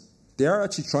because they are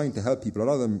actually trying to help people. A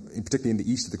lot of them, particularly in the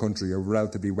east of the country, are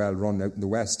relatively well run. Out in the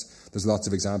west, there's lots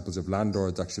of examples of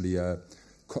landlords actually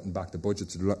cutting back the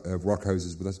budgets of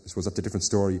workhouses, but I suppose that's a different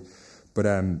story. But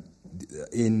they're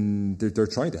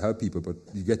trying to help people, but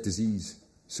you get disease.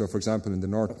 So, for example, in the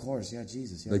north... Of course, yeah,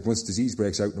 Jesus, yeah. Like, once disease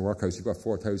breaks out in a workhouse, you've got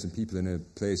 4,000 people in a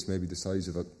place maybe the size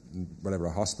of a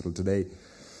hospital today.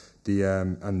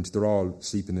 And they're all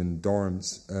sleeping in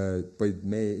dorms. By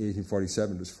May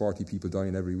 1847, there's 40 people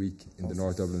dying every week in the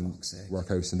North Dublin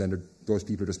workhouse. And then those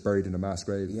people are just buried in a mass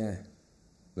grave. Yeah.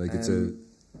 Like, it's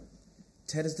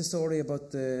tell us the story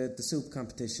about the soup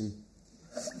competition.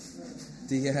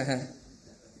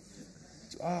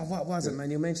 What was it,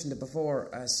 man? You mentioned it before.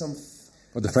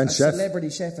 The French chef, celebrity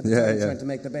chef at the time, trying to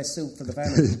make the best soup for the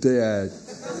family.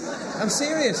 I'm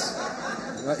serious.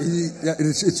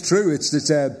 It's true. It's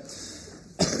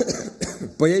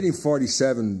by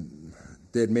 1847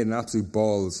 they had made an absolute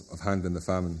balls of handling the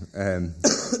famine.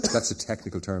 That's a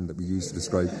technical term that we use to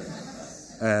describe.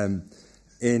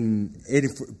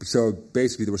 So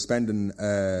basically they were spending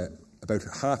about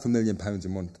 £500,000 a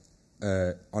month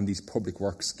on these public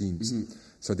works schemes. Mm-hmm.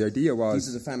 So the idea was...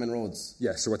 These are the famine roads.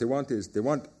 Yeah, so what they want is, they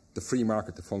want the free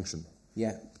market to function.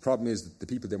 Yeah. The problem is that the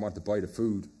people they want to buy the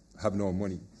food have no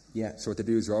money. Yeah. So what they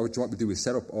do is, what we do is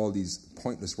set up all these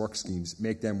pointless work schemes,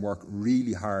 make them work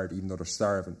really hard even though they're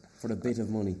starving. For a bit of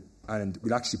money. And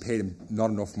we'll actually pay them not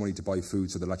enough money to buy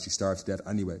food, so they'll actually starve to death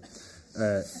anyway.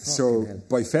 So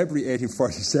by February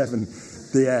 1847,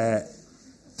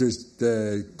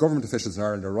 the government officials in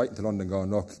Ireland are writing to London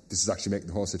going, look, this is actually making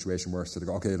the whole situation worse. So they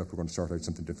go, okay, look, we're going to sort out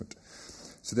something different.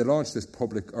 So they launched this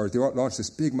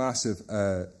big, massive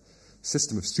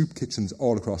system of soup kitchens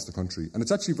all across the country. And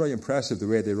it's actually very impressive the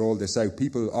way they rolled this out.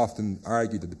 People often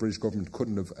argue that the British government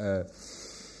couldn't have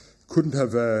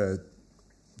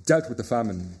dealt with the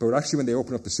famine. But actually when they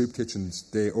opened up the soup kitchens,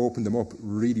 they opened them up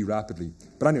really rapidly.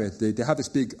 But anyway, they have this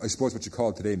big, I suppose what you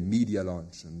call today, media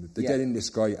launch. And they get in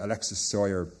this guy, Alexis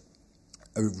Sawyer,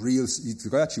 the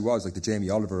guy actually was like the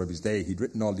Jamie Oliver of his day. He'd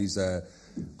written all these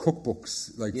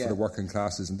cookbooks for the working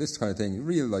classes and this kind of thing.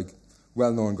 Real, like,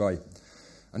 well-known guy.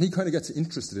 And he kind of gets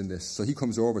interested in this. So he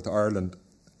comes over to Ireland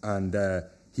and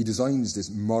he designs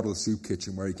this model soup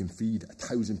kitchen where he can feed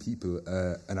 1,000 people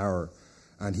an hour.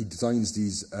 And he designs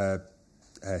these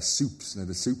soups. Now,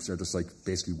 the soups are just like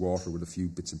basically water with a few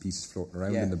bits and pieces floating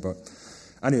around in them. But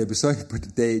anyway,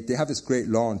 they have this great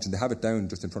launch and they have it down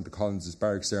just in front of Collins's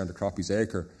barracks there on the Croppy's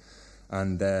Acre.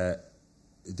 And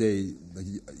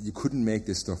you couldn't make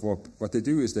this stuff up. What they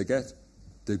do is they get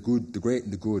the great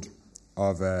and the good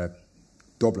of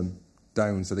Dublin,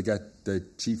 down. So they get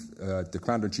the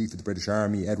Commander-in-Chief of the British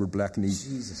Army, Edward Blakeney.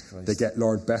 Jesus Christ. They get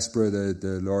Lord Bessborough,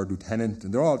 the Lord Lieutenant,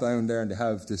 and they're all down there, and they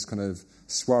have this kind of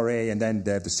soiree, and then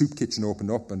they have the soup kitchen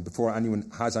opened up, and before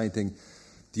anyone has anything,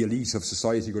 the elite of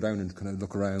society go down and kind of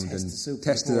look around and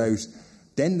test it out.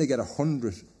 Then they get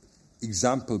 100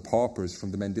 example paupers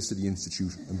from the Mendicity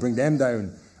Institute and bring them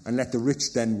down and let the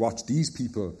rich then watch these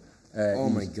people oh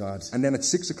eat. my God. And then at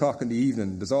 6 o'clock in the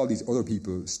evening, there's all these other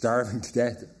people starving to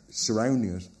death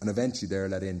surrounding it, and eventually they're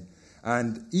let in.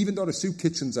 And even though the soup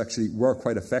kitchens actually were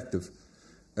quite effective,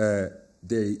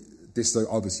 this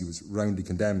obviously was roundly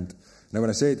condemned. Now, when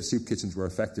I say the soup kitchens were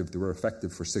effective, they were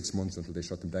effective for 6 months until they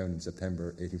shut them down in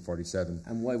September 1847.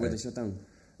 And why were they shut down?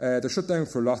 They're shut down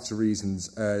for lots of reasons,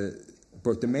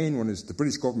 but the main one is the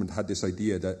British government had this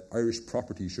idea that Irish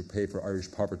property should pay for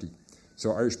Irish poverty.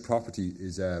 So Irish property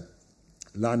is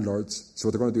landlords. So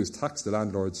what they're going to do is tax the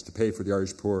landlords to pay for the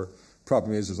Irish poor.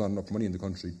 Problem is there's not enough money in the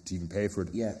country to even pay for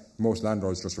it. Yeah. Most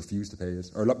landlords just refuse to pay it.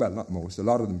 Or, well, not most. A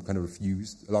lot of them kind of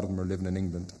refused. A lot of them are living in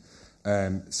England.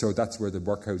 So that's where the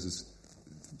workhouses...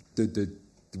 The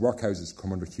workhouses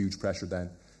come under huge pressure then.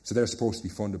 So they're supposed to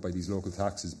be funded by these local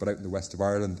taxes, but out in the west of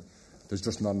Ireland, there's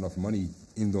just not enough money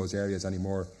in those areas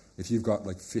anymore. If you've got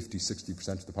like 50, 60%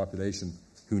 of the population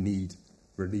who need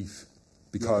relief,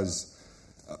 because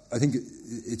I think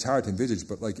it's hard to envisage,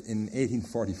 but like in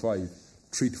 1845,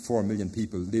 3 to 4 million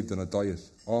people lived on a diet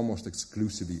almost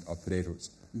exclusively of potatoes.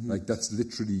 Mm-hmm. Like, that's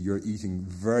literally, you're eating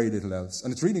very little else.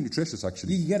 And it's really nutritious,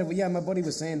 actually. You get it, yeah, my buddy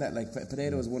was saying that, like,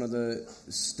 potato is one of the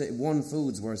one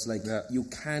foods where it's like, you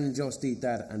can just eat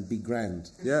that and be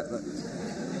grand. Yeah.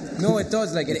 No, it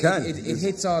does. Like, it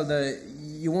hits all the...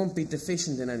 You won't be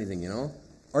deficient in anything, you know?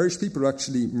 Irish people are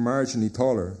actually marginally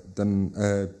taller than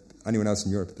anyone else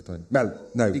in Europe at the time. Well,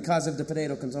 no. Because of the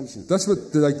potato consumption. That's what...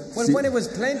 When it was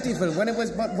plentiful, when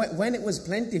it was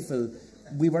plentiful...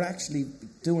 We were actually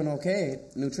doing okay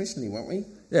nutritionally, weren't we?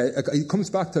 Yeah, it comes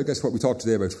back to, I guess, what we talked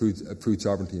today about food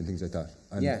sovereignty and things like that.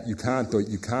 And you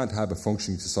can't have a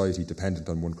functioning society dependent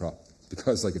on one crop,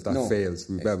 because, like, if that fails,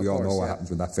 we all know what happens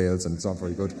when that fails, and it's not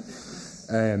very good.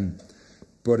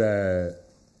 But the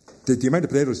amount of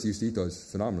potatoes they used to eat, though, is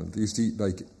phenomenal. They used to eat,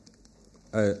 like,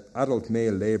 adult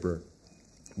male labour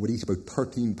would eat about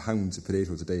 13 pounds of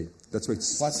potatoes a day. That's why.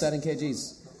 What's that in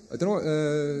kgs? I don't know,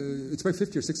 it's about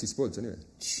 50 or 60 spuds anyway.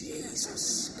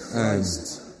 Jesus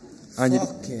Christ. And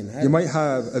fucking hell. You might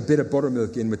have a bit of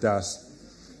buttermilk in with that.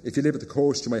 If you live at the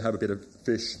coast, you might have a bit of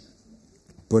fish.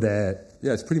 But,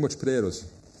 it's pretty much potatoes.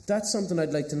 That's something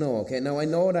I'd like to know, okay? Now, I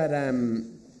know that,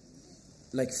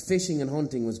 like, fishing and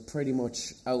hunting was pretty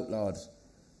much outlawed.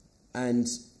 And...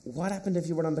 what happened if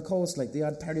you were on the coast, like the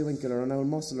odd periwinkle or an owl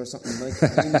mussel or something? Like,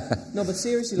 I mean, no, but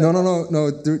seriously, like, no.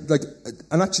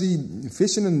 And actually,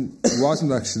 fishing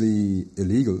wasn't actually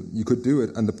illegal. You could do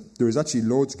it, and there was actually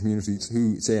loads of communities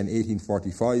who, say, in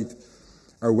 1845,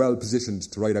 are well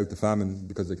positioned to ride out the famine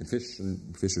because they can fish,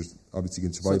 and fishers obviously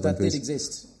can survive. So that on fish. did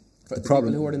exist for the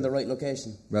people who were in the right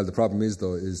location. Well, the problem is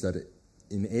that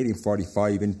in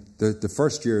 1845, in the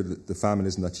first year, the famine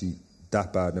isn't actually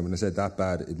that bad. Now, when I say that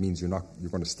bad, it means you're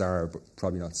going to starve, but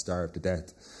probably not starve to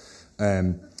death.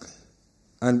 And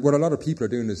what a lot of people are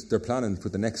doing is they're planning for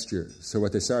the next year. So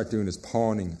what they start doing is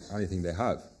pawning anything they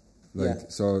have.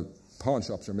 So pawn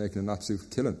shops are making an absolute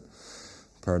killing.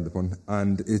 Pardon the pun.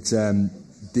 And it's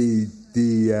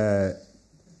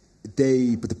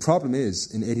but the problem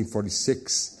is in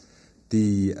 1846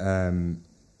 the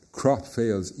crop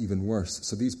fails even worse.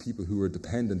 So these people who were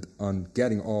dependent on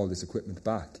getting all this equipment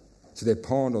back. So they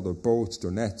pawned all their boats,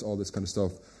 their nets, all this kind of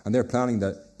stuff. And they're planning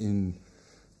that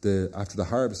after the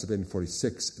harvest of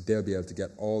 1846, they'll be able to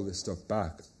get all this stuff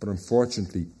back. But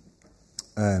unfortunately,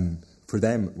 for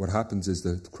them, what happens is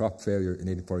the crop failure in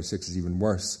 1846 is even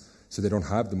worse. So they don't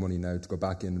have the money now to go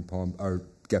back in and pawn or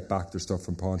get back their stuff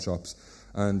from pawn shops.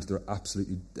 And they're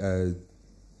absolutely...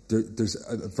 there's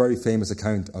a very famous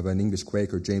account of an English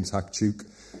Quaker, James Hack-Tuke,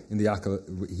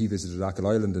 he visited Achill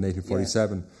Island in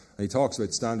 1847, and he talks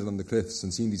about standing on the cliffs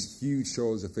and seeing these huge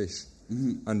shoals of fish,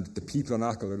 and the people on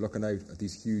Achill are looking out at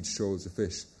these huge shoals of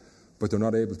fish, but they're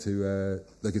not able to,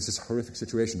 it's this horrific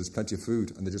situation, there's plenty of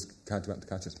food, and they just can't go out to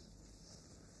catch it.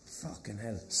 Fucking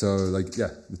hell. So,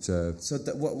 it's... So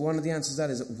one of the answers to that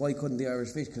is, why couldn't the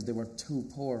Irish fish? Because they were too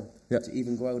poor to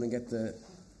even go out and get the...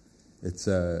 It's...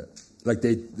 there's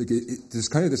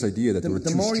kind of this idea that they were too stupid to do.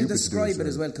 The more you describe it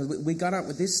as well, because we got out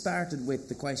with this, started with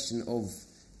the question of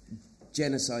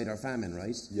genocide or famine,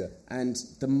 right? Yeah. And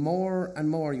the more and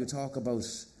more you talk about,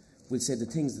 we'll say, the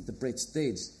things that the Brits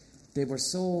did, they were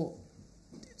so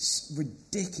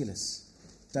ridiculous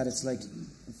that it's like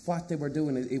what they were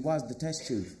doing. It was the test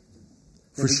tube.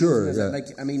 They'll For be sure, using it as yeah.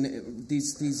 like, I mean,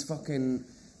 these fucking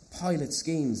pilot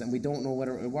schemes, and we don't know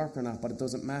whether it will work or not, but it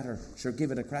doesn't matter. Sure,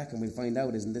 give it a crack and we'll find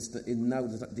out. Isn't this now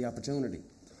the opportunity?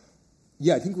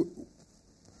 Yeah, I think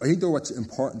though what's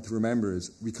important to remember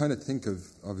is we kind of think of,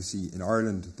 obviously in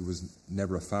Ireland there was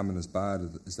never a famine as bad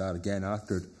as that again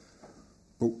after it.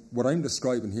 But what I'm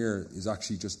describing here is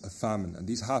actually just a famine, and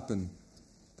these happen.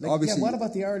 Like, Obviously, yeah, what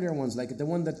about the earlier ones, like the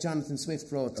one that Jonathan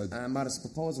Swift wrote a modest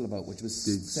proposal about, which was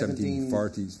the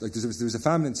 1740s? Like there was a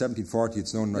famine in 1740.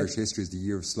 It's known in Irish history as the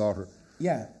year of slaughter.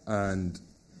 Yeah, And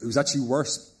it was actually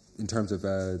worse in terms of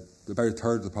about a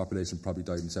third of the population probably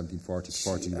died in 1740 to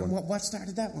 41. and what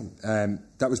started that one?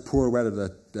 That was poor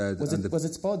weather. Was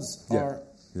it spuds? Yeah, Or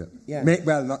yeah.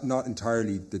 Well, not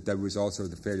entirely. That there was also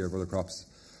the failure of other crops,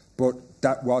 but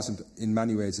that wasn't in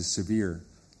many ways as severe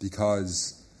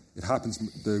because it happens.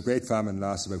 The Great Famine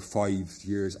lasts about 5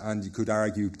 years, and you could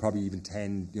argue probably even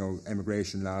 10.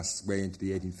 Emigration lasts way into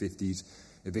the 1850s.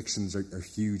 Evictions are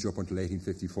huge up until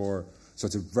 1854. So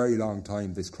it's a very long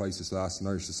time this crisis lasts in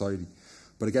Irish society.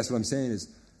 But I guess what I'm saying is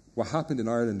what happened in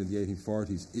Ireland in the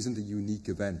 1840s isn't a unique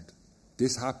event.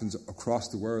 This happens across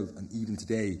the world, and even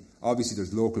today. Obviously,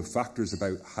 there's local factors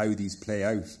about how these play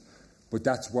out. But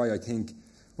that's why I think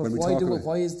But when we why talk about...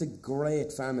 why is the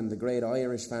Great Famine, the Great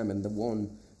Irish Famine, the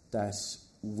one that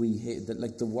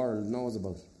that the world knows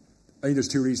about? I think there's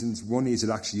two reasons. One is it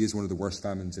actually is one of the worst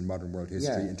famines in modern world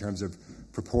history in terms of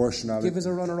proportionality. Give us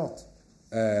a runner-up.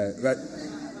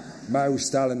 Mao,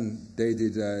 Stalin, they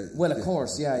did... Well, of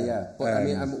course, yeah. But I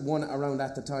mean, one around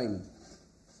at the time.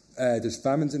 There's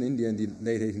famines in India in the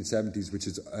late 1870s, which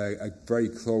is a very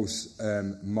close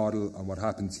model on what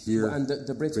happens here. And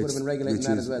the Brits would have been regulating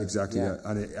that as well. Exactly, yeah.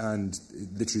 And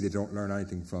literally they don't learn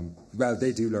anything from... Well,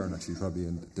 they do learn, actually, probably,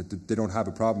 and they don't have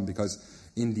a problem because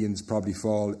Indians probably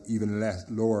fall even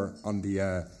lower on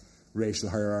the racial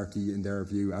hierarchy in their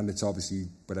view, and it's obviously,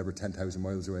 10,000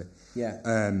 miles away. Yeah.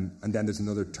 And then there's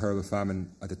another terrible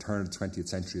famine at the turn of the 20th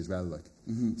century as well.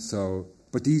 So,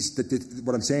 but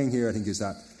what I'm saying here, I think, is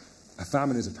that a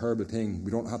famine is a terrible thing.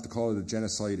 We don't have to call it a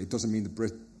genocide. It doesn't mean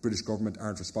the British government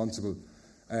aren't responsible.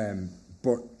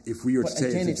 But if we were to say...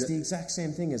 But again, it's the exact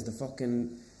same thing as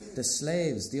the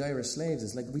slaves, the Irish slaves.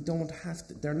 It's like we don't have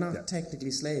to... They're not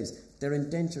technically slaves. They're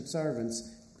indentured servants.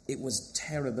 It was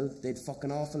terrible. They'd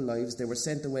fucking awful lives. They were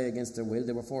sent away against their will.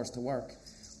 They were forced to work.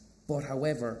 But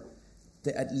however,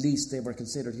 at least they were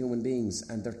considered human beings,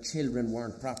 and their children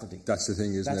weren't property. That's the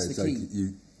thing, isn't it? It's the like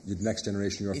key. the next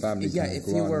generation of your family. If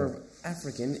you were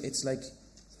African, it's like,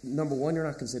 number one, you're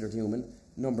not considered human.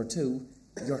 Number two,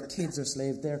 your kids are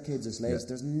slaves, their kids are slaves.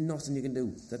 There's nothing you can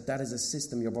do. That is a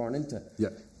system you're born into. Yeah.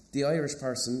 The Irish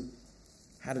person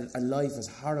had a life as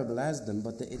horrible as them,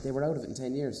 but they were out of it in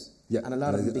 10 years. Yeah. And a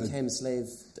lot of them became slave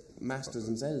masters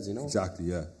themselves, Exactly,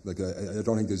 yeah. Like, I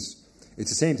don't think there's... It's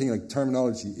the same thing, like,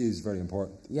 terminology is very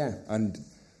important. Yeah. And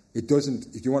it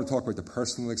doesn't... If you want to talk about the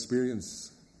personal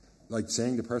experience, like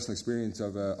saying the personal experience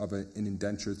of an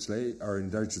indentured slave or an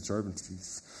indentured servant,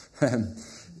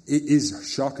 it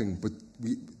is shocking, but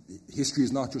history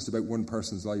is not just about one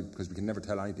person's life, because we can never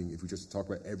tell anything if we just talk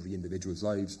about every individual's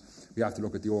lives. We have to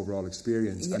look at the overall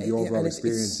experience, and the overall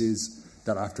experience is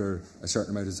that after a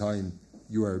certain amount of time,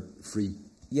 you are free.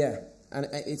 Yeah, and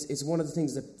it's one of the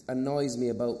things that annoys me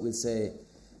about, we'll say,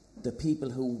 the people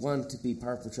who want to be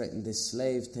perpetrating this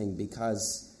slave thing,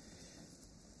 because,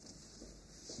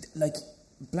 like,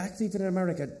 black people in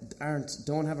America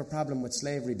don't have a problem with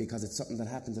slavery because it's something that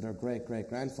happened to their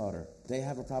great-great-grandfather. They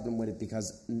have a problem with it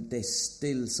because they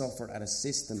still suffer at a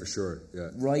system For sure, yeah.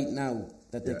 right now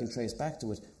that they can trace back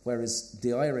to it, whereas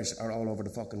the Irish are all over the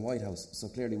fucking White House, so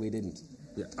clearly we didn't.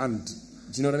 Yeah, and...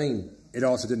 Do you know what I mean? It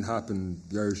also didn't happen.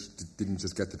 The Irish didn't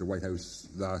just get to the White House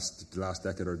the last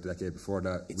decade or the decade before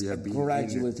that. It's a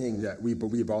gradual thing. Yeah, but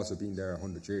we have also been there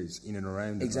 100 years, in and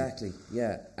around. Exactly,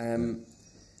 yeah.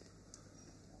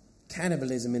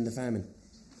 Cannibalism in the famine.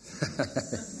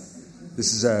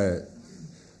 This is I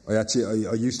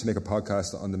used to make a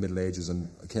podcast on the Middle Ages, and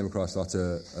I came across lots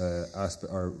of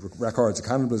records of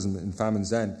cannibalism in famines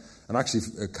then. And actually,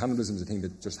 cannibalism is a thing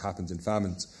that just happens in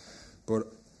famines. But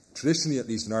traditionally, at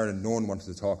least in Ireland, no one wanted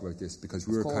to talk about this because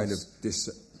we were kind of this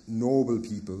noble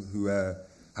people who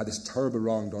had this terrible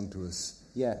wrong done to us.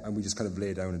 Yeah. And we just kind of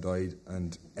lay down and died,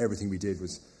 and everything we did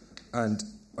was... And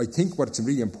I think what's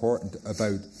really important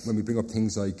about when we bring up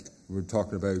things like, we were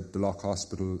talking about the Loch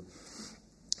Hospital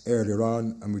earlier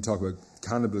on, and we talk about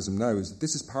cannibalism now, is that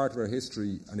this is part of our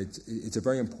history, and it's a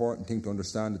very important thing to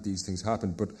understand that these things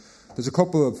happen. But there's a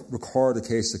couple of recorded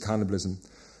cases of cannibalism.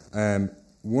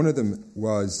 One of them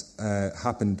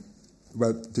happened,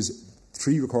 there's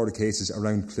 3 recorded cases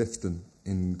around Clifton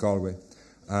in Galway.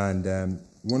 And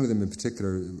one of them in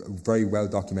particular, a very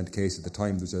well-documented case at the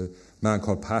time, there was a man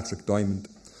called Patrick Diamond.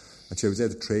 Actually, I was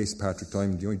able to trace Patrick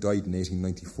Diamond. He only died in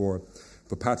 1894.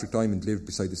 But Patrick Diamond lived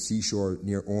beside the seashore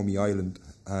near Omey Island,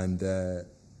 and a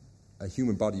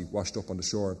human body washed up on the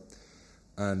shore.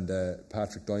 And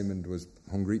Patrick Diamond was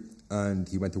hungry, and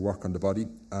he went to work on the body,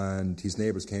 and his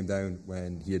neighbours came down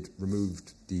when he had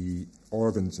removed the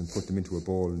organs and put them into a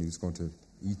bowl, and he was going to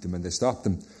eat them, and they stopped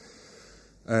him.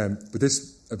 But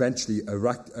this, eventually,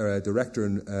 a director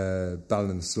in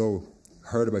Ballinasloe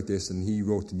heard about this, and he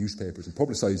wrote the newspapers and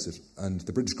publicised it, and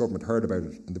the British government heard about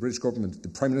it. And the British government, the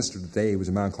Prime Minister of the day was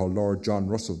a man called Lord John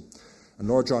Russell. And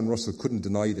Lord John Russell couldn't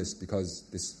deny this because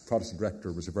this Protestant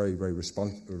director was a very, very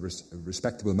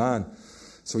respectable man.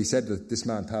 So he said that this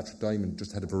man, Patrick Diamond,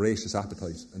 just had a voracious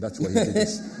appetite, and that's why he did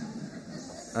this.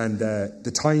 And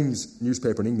the Times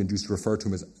newspaper in England used to refer to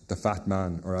him as the fat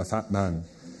man, or a fat man.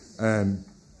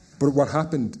 But what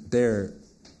happened there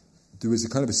was a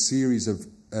kind of a series of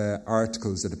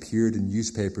articles that appeared in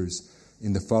newspapers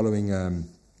in the following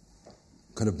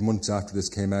kind of months after this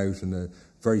came out, and a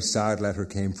very sad letter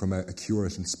came from a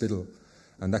curate in Spiddal,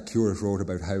 and that curate wrote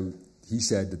about how he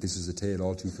said that this was a tale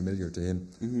all too familiar to him,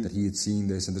 that he had seen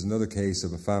this. And there's another case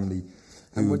of a family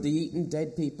who... And were they eating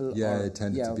dead people? Yeah, it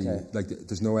tended to be. Like,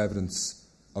 there's no evidence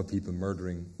of people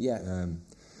murdering. Yeah.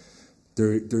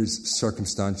 There's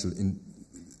circumstantial...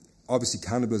 Obviously,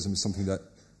 cannibalism is something that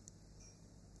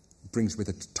brings with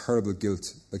it terrible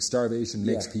guilt. Like, starvation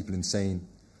makes people insane.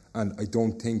 And I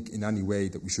don't think in any way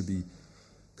that we should be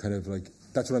kind of like...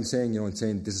 That's what I'm saying, and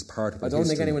saying this is part of our history. I don't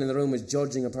think anyone in the room is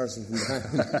judging a person from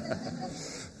behind.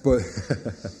 But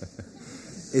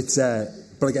it's...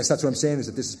 but I guess that's what I'm saying, is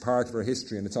that this is part of our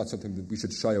history, and it's not something that we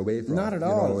should shy away from. Not at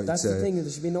all. That's the thing. There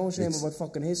should be no shame about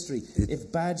fucking history.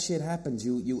 If bad shit happens,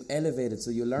 you elevate it so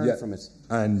you learn from it.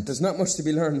 And there's not much to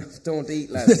be learned. Don't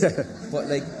eat, lads. But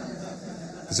like...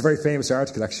 There's a very famous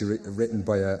article actually written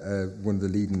by one of the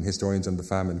leading historians on the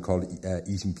famine called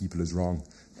Eating People is Wrong,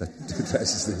 that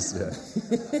addresses this,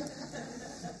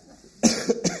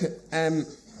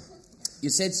 You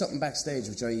said something backstage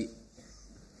which I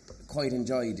quite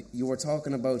enjoyed. You were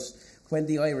talking about when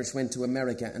the Irish went to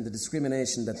America and the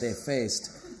discrimination that they faced,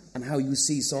 and how you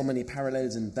see so many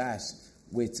parallels in that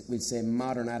with say,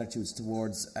 modern attitudes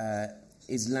towards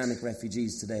Islamic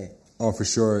refugees today. Oh, for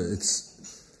sure.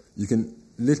 You can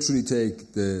literally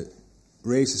take the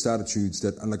racist attitudes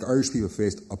that, and like Irish people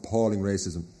faced appalling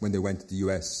racism when they went to the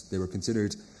US. They were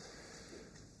considered,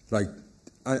 like,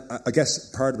 I guess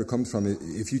part of it comes from,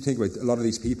 if you think about it, a lot of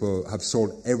these people have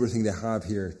sold everything they have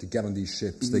here to get on these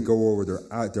ships. They go over,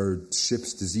 their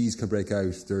ships, disease can break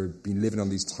out. They've been living on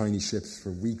these tiny ships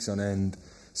for weeks on end.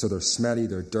 So they're smelly,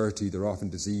 they're dirty, they're often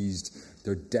diseased,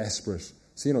 they're desperate.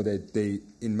 So, they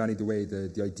in many of the way,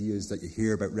 the ideas that you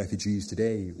hear about refugees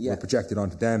today were projected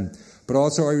onto them. But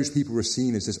also Irish people were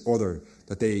seen as this other,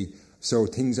 so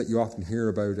things that you often hear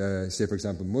about, say, for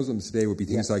example, Muslims today would be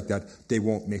things like that, they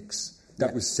won't mix.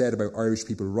 That was said about Irish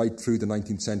people right through the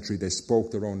 19th century. They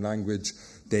spoke their own language.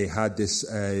 They had this,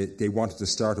 they wanted to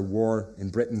start a war in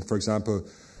Britain, for example.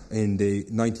 In the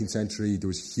 19th century, there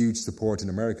was huge support in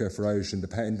America for Irish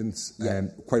independence.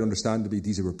 Quite understandably,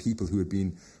 these were people who had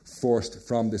been forced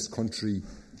from this country.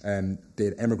 They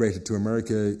had emigrated to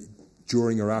America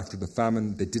during or after the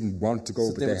famine. They didn't want to go.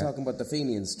 So but they were talking about the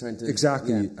Fenians trying to...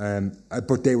 Exactly.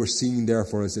 But they were seen,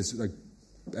 therefore, as this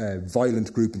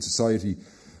violent group in society.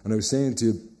 And I was saying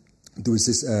there was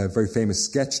this very famous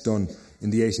sketch done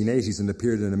in the 1880s and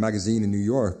appeared in a magazine in New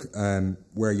York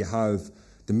where you have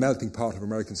the melting pot of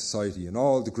American society, and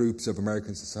all the groups of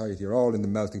American society are all in the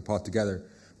melting pot together,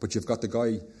 but you've got the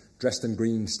guy dressed in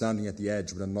green standing at the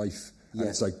edge with a knife, and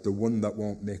it's like the one that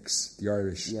won't mix, the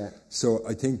Irish. Yeah. So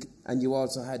I think... And you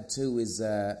also had too is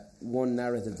one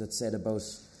narrative that said about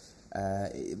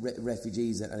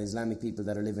refugees and Islamic people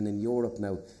that are living in Europe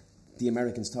now. The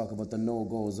Americans talk about the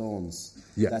no-go zones,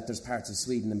 that there's parts of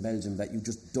Sweden and Belgium that you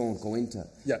just don't go into.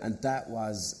 Yeah. And that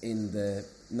was in the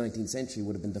 19th century,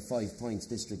 would have been the 5 Points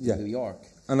district of New York.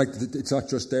 And like, it's not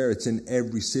just there, it's in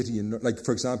every city. And like,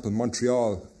 for example,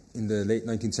 Montreal in the late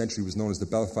 19th century was known as the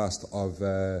Belfast of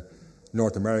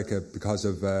North America because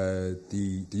of there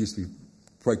used to be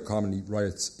quite commonly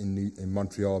riots in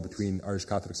Montreal between Irish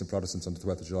Catholics and Protestants on the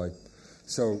 12th of July.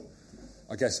 So...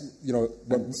 I guess,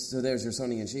 so there's your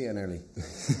Sonny and Shea nearly.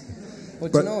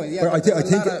 But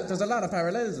there's a lot of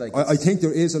parallels. I think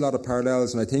there is a lot of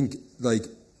parallels, and I think,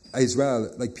 as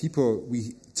well, people,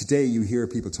 today you hear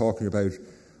people talking about,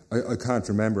 I can't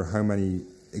remember how many,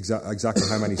 exactly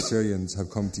how many Syrians have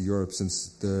come to Europe since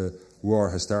the war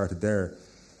has started there.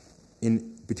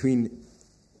 Between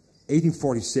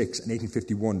 1846 and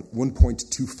 1851,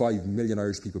 1.25 million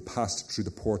Irish people passed through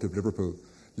the port of Liverpool.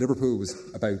 Liverpool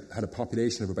had a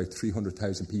population of about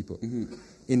 300,000 people. Mm-hmm.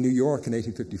 In New York in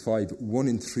 1855, 1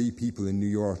 in 3 people in New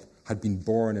York had been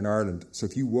born in Ireland. So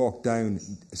if you walk down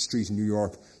a street in New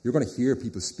York, you're going to hear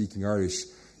people speaking Irish.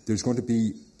 There's going to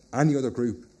be any other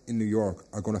group in New York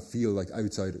are going to feel like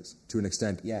outsiders to an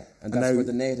extent. Yeah, and that's where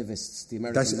the nativists, the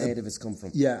American nativists come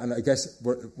from. Yeah, and I guess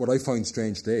what I find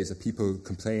strange today is that people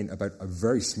complain about a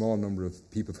very small number of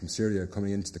people from Syria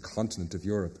coming into the continent of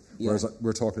Europe, whereas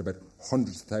we're talking about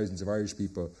hundreds of thousands of Irish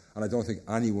people, and I don't think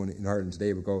anyone in Ireland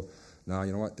today would go, nah,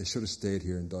 you know what, they should have stayed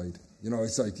here and died. You know,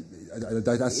 it's like,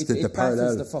 that's the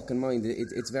parallel. It baffles the fucking mind.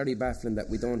 It's very baffling that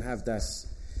we don't have that.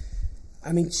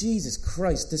 I mean, Jesus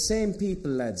Christ, the same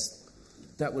people, lads,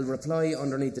 that will reply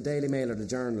underneath the Daily Mail or the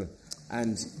Journal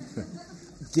and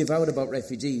give out about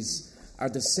refugees are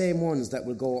the same ones that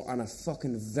will go on a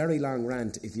fucking very long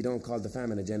rant if you don't call the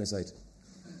famine a genocide.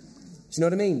 Do you know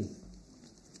what I mean?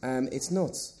 It's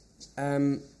nuts.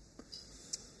 Who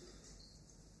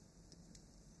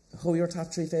are your top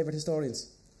 3 favourite historians?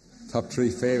 Top 3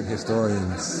 favourite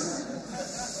historians.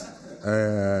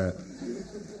 I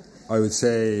would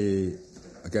say,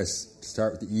 I guess, to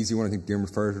start with the easy one, I think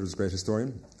Diarmuid Ferriter was a great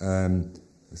historian. I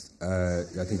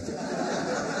think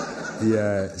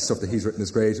the stuff that he's written is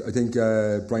great. I think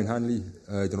Brian Hanley,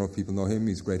 I don't know if people know him,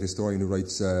 he's a great historian who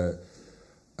writes,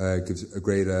 gives a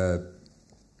great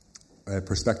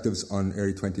perspectives on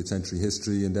early 20th century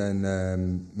history. And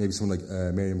then maybe someone like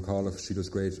Miriam McAuliffe, she does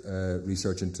great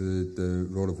research into the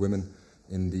role of women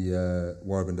in the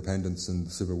War of Independence and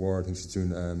the Civil War. I think she's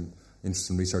doing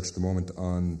interesting research at the moment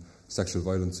on sexual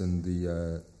violence in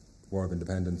the War of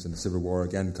Independence and the Civil War.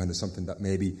 Again, kind of something that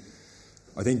maybe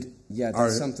I think. Yeah,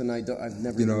 that's something I've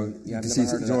never. You know, I've never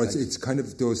heard of that. It's kind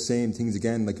of those same things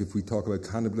again. Like if we talk about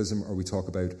cannibalism or we talk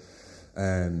about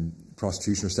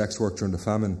prostitution or sex work during the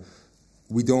famine,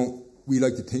 we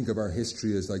like to think of our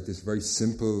history as like this very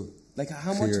simple. Like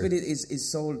how much of it is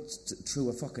sold through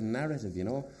a fucking narrative, you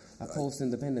know, a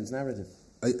post-independence narrative.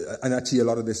 And actually, a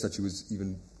lot of this actually was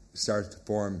even started to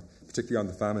form, particularly on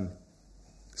the famine,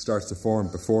 starts to form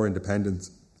before independence.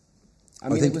 I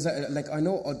mean, it was I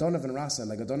know O'Donovan Rossa.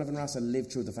 Like O'Donovan Rossa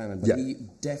lived through the famine, but he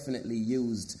definitely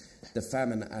used the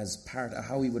famine as part of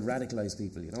how he would radicalise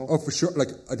people. You know? Oh, for sure. Like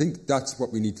I think that's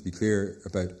what we need to be clear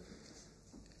about.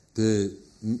 The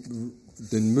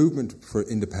movement for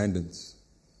independence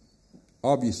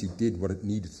obviously did what it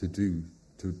needed to do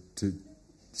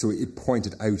so it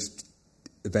pointed out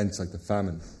events like the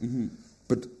famine. Mm-hmm.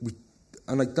 But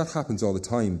that happens all the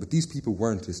time. But these people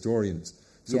weren't historians,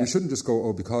 so we shouldn't just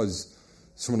go, because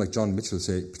someone like John Mitchell,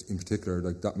 say in particular,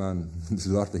 like that man, there's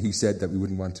a lot that he said that we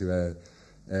wouldn't want to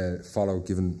follow,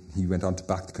 given he went on to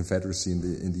back the Confederacy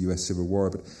in the US Civil War.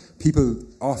 But people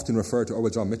often refer to,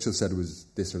 John Mitchell said it was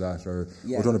this or that, or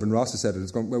O'Donovan Rossa said it.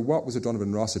 It's going, well, what was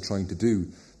O'Donovan Rossa trying to do?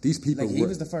 These people he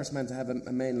was the first man to have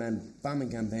a mainland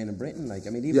bombing campaign in Britain. Like, I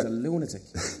mean, he was a lunatic.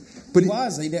 But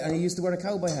and he used to wear a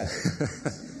cowboy hat.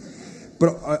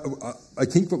 But I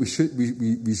think what we should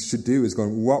do is go,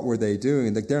 what were they doing?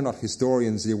 And like, they're not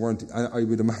historians. They weren't. I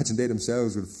would imagine they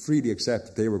themselves would freely accept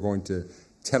that they were going to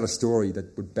tell a story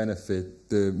that would benefit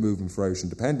the movement for Irish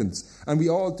independence. And we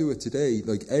all do it today.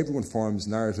 Like, everyone forms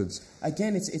narratives.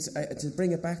 Again, it's to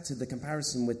bring it back to the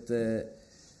comparison with the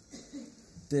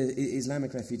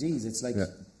Islamic refugees. It's like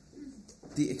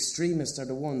the extremists are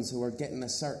the ones who are getting a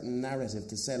certain narrative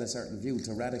to sell a certain view,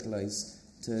 to radicalise,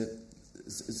 to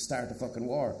start a fucking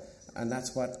war. And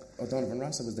that's what O'Donovan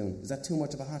Rossa was doing. Is that too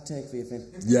much of a hot take for you, Finn?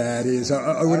 Yeah, it is.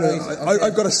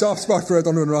 I've got a soft spot for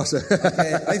O'Donovan Rossa.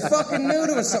 Okay. I fucking knew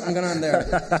there was something going on there.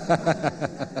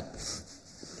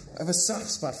 I have a soft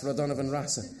spot for O'Donovan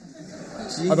Rossa.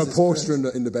 I have a poster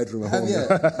in the bedroom at home.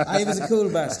 He was a cool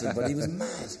bastard, but he was mad.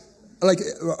 Like,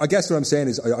 I guess what I'm saying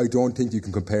is I don't think you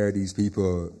can compare these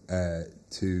people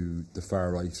to the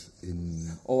far right in...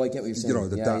 Oh, I get what you're saying. You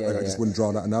know, I just wouldn't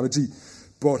draw that analogy.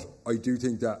 But I do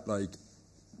think that, like,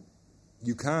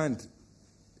 you can't...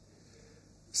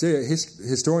 Say,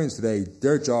 historians today,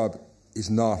 their job is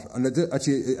not... And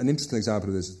actually, an interesting example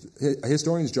of this, a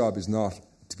historian's job is not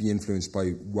to be influenced by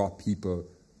what people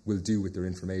will do with their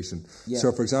information. Yeah.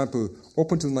 So, for example,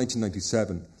 up until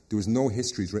 1997, there was no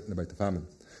histories written about the famine.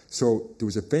 So there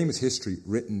was a famous history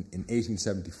written in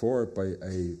 1874 by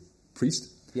a priest.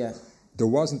 Yeah. There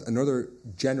wasn't another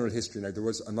general history. Now,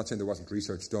 I'm not saying there wasn't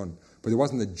research done, but there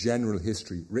wasn't a general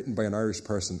history written by an Irish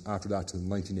person after that till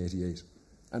 1988.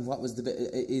 And what was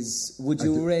would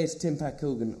you rate Tim Pat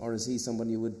Coogan, or is he someone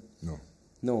you would... No.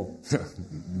 No.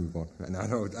 Move on.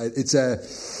 No, it's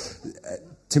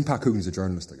Tim Pat Coogan's a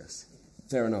journalist, I guess.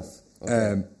 Fair enough.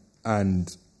 Okay.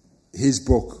 And his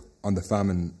book on the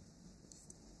famine,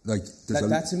 like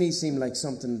that to me seemed like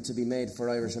something to be made for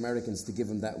Irish Americans to give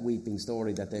them that weeping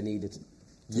story that they needed.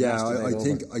 Yeah,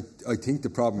 I think the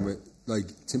problem with, like,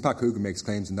 Tim Pat Coogan makes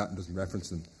claims in that and doesn't reference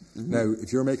them. Mm-hmm. Now,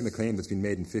 if you're making a claim that's been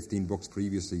made in 15 books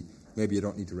previously, maybe you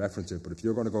don't need to reference it. But if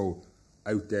you're going to go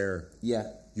out there, you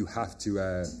have to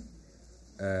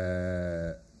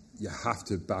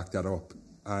back that up.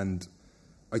 And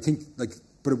I think, like,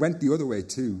 but it went the other way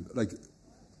too. Like,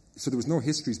 so there was no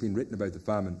histories being written about the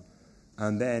famine,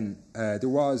 and then there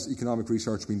was economic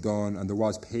research being done, and there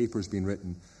was papers being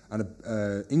written. And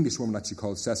an English woman actually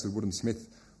called Cecil Woodham Smith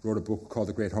wrote a book called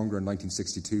The Great Hunger in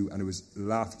 1962, and it was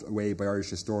laughed away by Irish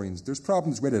historians. There's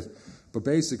problems with it, but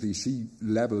basically she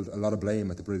levelled a lot of blame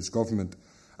at the British government.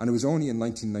 And it was only in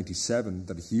 1997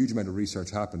 that a huge amount of research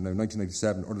happened. Now, in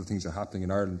 1997, other things are happening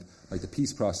in Ireland, like the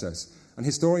peace process. And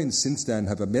historians since then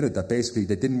have admitted that basically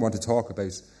they didn't want to talk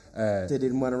about... they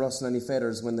didn't want to rustle any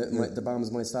feathers when the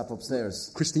bombs might stop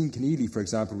upstairs. Christine Keneally, for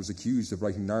example, was accused of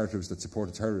writing narratives that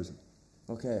supported terrorism.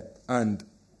 Okay. And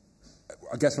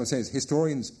I guess what I'm saying is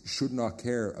historians should not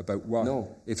care about what...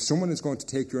 No. If someone is going to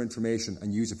take your information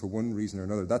and use it for one reason or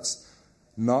another, that's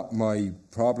not my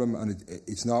problem, and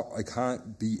it's not... I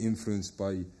can't be influenced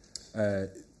by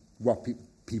what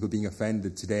people being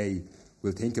offended today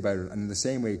will think about it. And in the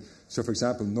same way, so for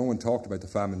example, no one talked about the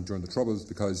famine during the Troubles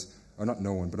because... Or not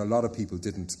no one, but a lot of people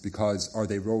didn't because... Or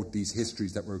they wrote these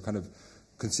histories that were kind of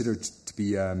considered to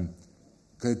be...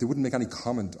 they wouldn't make any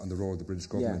comment on the role of the British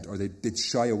government, or they'd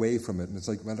shy away from it. And it's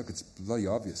like, well, look, it's bloody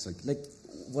obvious. Like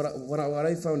what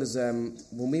I found is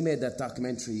when we made that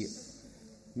documentary,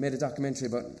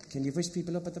 about... Can you wish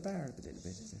people up at the bar a little bit?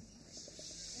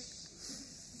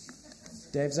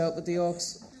 Dave's out with the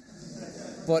Oaks.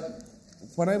 But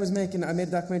what I made a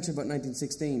documentary about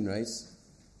 1916, right?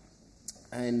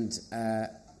 And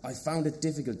I found it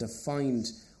difficult to find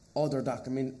other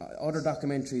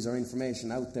documentaries or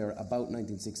information out there about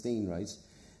 1916, right?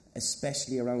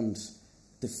 Especially around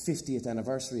the 50th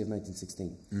anniversary of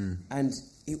 1916. And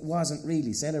it wasn't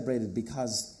really celebrated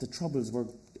because the Troubles were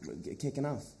kicking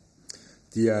off.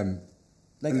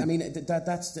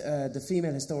 That's the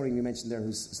female historian you mentioned there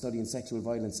who's studying sexual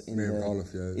violence in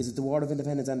Is it the War of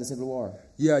Independence and the Civil War?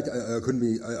 Yeah, I couldn't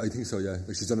be. I think so. Yeah,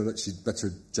 but she's done it. That's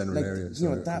her general area.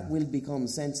 So that will become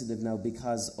sensitive now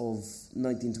because of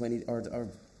 1920 or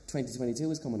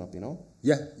 2022 is coming up. You know.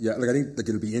 Yeah. Like I think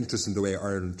it'll be interesting the way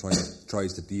Ireland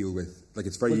tries to deal with. Like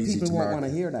it's very easy. People won't want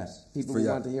to hear that. People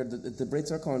want to hear that the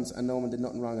Brits are cunts and no one did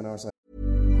nothing wrong on our side.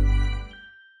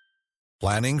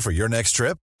 Planning for your next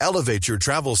trip? Elevate your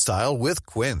travel style with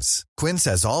Quince. Quince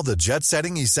has all the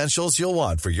jet-setting essentials you'll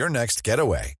want for your next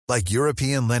getaway, like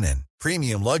European linen,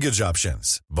 premium luggage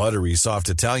options, buttery soft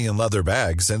Italian leather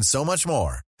bags, and so much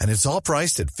more. And it's all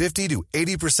priced at 50 to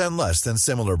 80% less than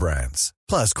similar brands.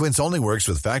 Plus, Quince only works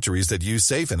with factories that use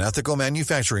safe and ethical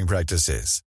manufacturing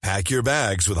practices. Pack your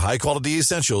bags with high-quality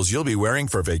essentials you'll be wearing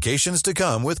for vacations to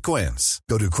come with Quince.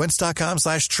 Go to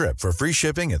quince.com/trip for free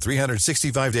shipping and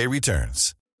 365-day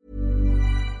returns.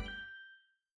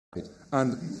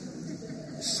 And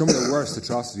some of the worst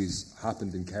atrocities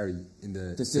happened in Kerry in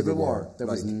the Civil War. There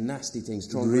was nasty things,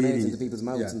 throwing grenades into people's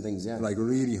mouths and things, Like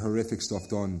really horrific stuff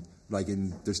done. Like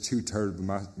there's two terrible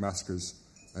massacres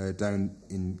down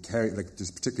in Kerry. Like there's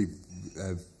particularly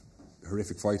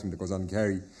horrific fighting that goes on in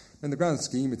Kerry. In the grand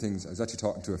scheme of things, I was actually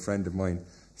talking to a friend of mine.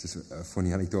 It's just a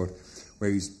funny anecdote where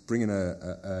he's bringing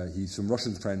he's some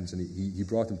Russian friends, and he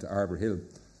brought them to Arbour Hill,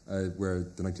 where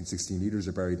the 1916 leaders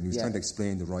are buried, and he was trying to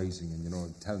explain the rising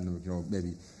and telling them maybe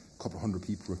a couple of hundred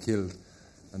people were killed,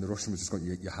 and the Russian was just going,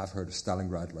 you have heard of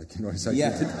Stalingrad, it's like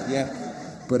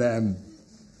But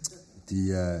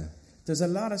there's a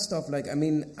lot of stuff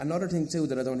another thing too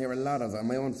that I don't hear a lot of, and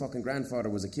my own fucking grandfather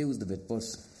was accused of it, but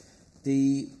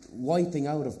the wiping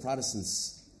out of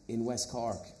Protestants in West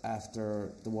Cork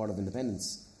after the War of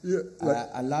Independence.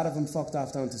 A lot of them fucked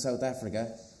off down to South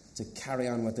Africa to carry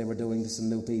on what they were doing to some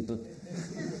new people.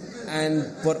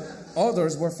 But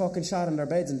others were fucking shot in their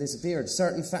beds and disappeared.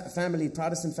 Certain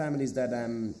Protestant families that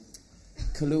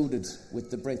colluded with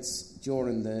the Brits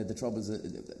during the Troubles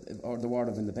or the War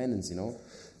of Independence,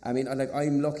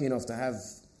 I'm lucky enough to have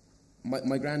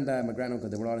my granddad, my granduncle,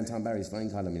 they were all in Tom Barry's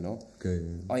flying column, Okay.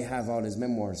 I have all his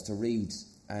memoirs to read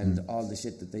and all the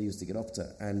shit that they used to get up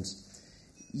to. And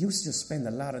used to just spend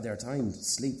a lot of their time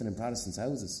sleeping in Protestants'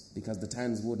 houses because the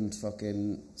Tans wouldn't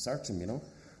fucking search them,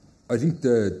 I think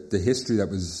the history that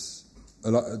was a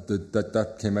lot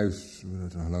that came out, I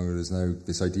don't know how long it is now,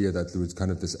 this idea that there was kind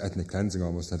of this ethnic cleansing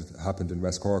almost that had happened in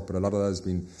West Cork, but a lot of that has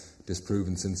been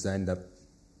disproven since then, that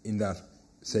in that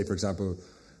say, for example,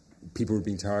 people were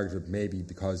being targeted maybe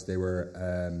because they were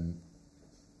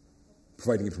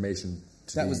providing information.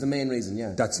 That was the main reason,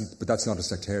 yeah. But that's not a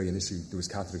sectarian issue. There was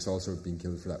Catholics also being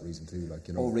killed for that reason too.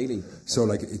 Oh, really?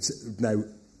 So, it's now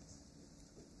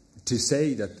to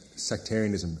say that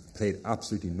sectarianism played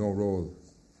absolutely no role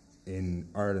in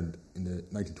Ireland in the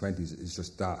 1920s is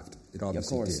just daft. It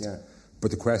obviously did. Yeah.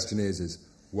 But the question is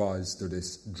was there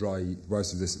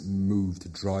this move to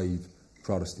drive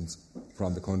Protestants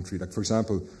from the country? Like, for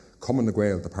example, Cumann na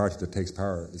Gael, the party that takes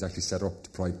power, is actually set up to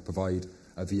provide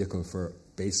a vehicle for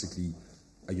basically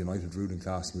a united ruling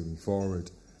class moving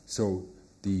forward. So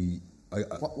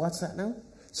what's that now?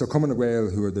 So Cumann na Gael,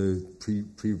 who are the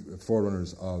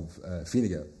forerunners of Fine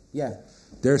Gael,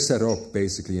 they're set up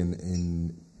basically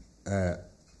in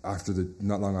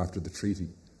not long after the treaty.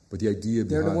 But the idea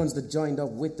they're the ones that joined up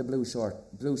with the blue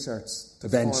shirts to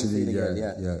eventually, form Fine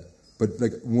Gael, yeah. But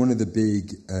one of the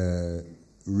big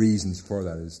reasons for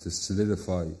that is to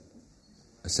solidify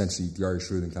essentially the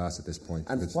Irish ruling class at this point.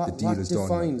 And what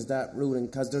defines that ruling?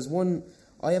 Because there's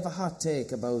I have a hot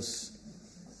take about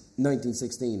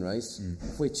 1916, right?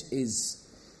 Which is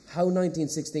how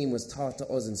 1916 was taught to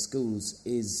us in schools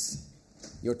is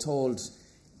you're told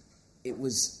it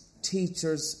was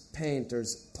teachers,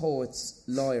 painters, poets,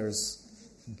 lawyers.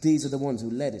 These are the ones who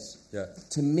led it. Yeah.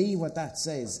 To me, what that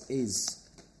says is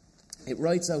it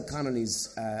writes out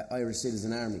Connolly's Irish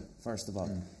Citizen Army, first of all.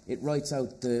 It writes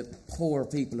out the poor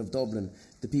people of Dublin,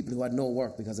 the people who had no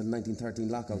work because of the 1913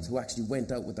 lockouts, who actually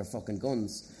went out with their fucking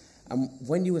guns. And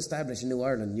when you establish a new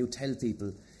Ireland, you tell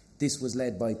people this was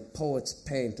led by poets,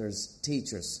 painters,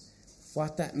 teachers.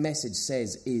 What that message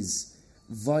says is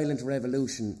violent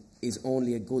revolution is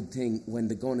only a good thing when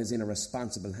the gun is in a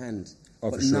responsible hand.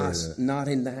 Oh, but sure, not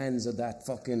in the hands of that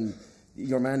fucking...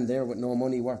 your man there with no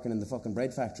money working in the fucking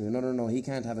bread factory. No, he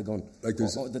can't have a gun.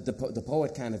 The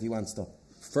poet can if he wants to.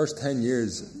 First 10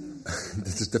 years,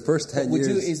 the first 10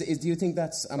 years... Do you think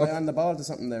that's... Am I on the ball to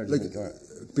something there?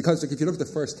 Because if you look at the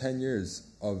first 10 years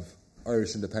of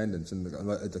Irish independence, and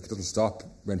it doesn't stop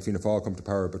when Fianna Fáil come to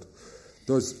power, but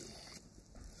there's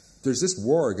this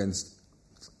war against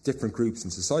different groups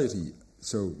in society.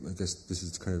 So I guess this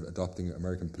is kind of adopting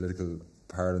American political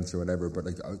parlance or whatever, but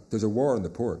there's a war on the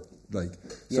poor.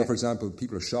 For example,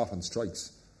 people are shot on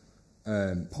strikes.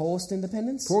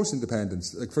 Post-independence?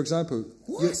 Post-independence. For example,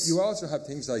 you also have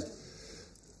things like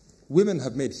women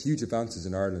have made huge advances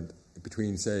in Ireland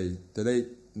between, say, the late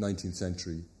 19th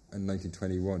century and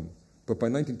 1921. But by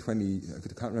 1920, I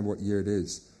can't remember what year it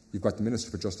is, you've got the Minister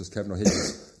for Justice, Kevin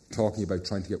O'Higgins, talking about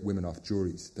trying to get women off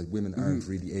juries, that women aren't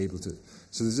really able to.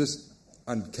 So there's this,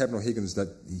 and Kevin O'Higgins,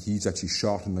 that he's actually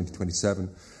shot in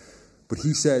 1927, but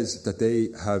he says that they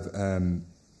have,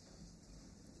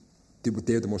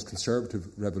 they're the most conservative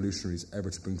revolutionaries ever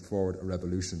to bring forward a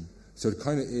revolution. So it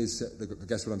kind of is, I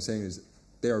guess what I'm saying is,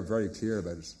 they are very clear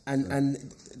about it. And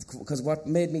because what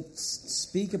made me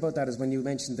speak about that is when you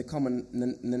mentioned the Cumann na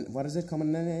Gael?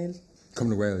 Cumann na Gael,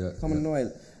 yeah. Cumann na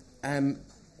Gael.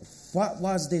 What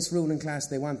was this ruling class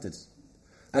they wanted?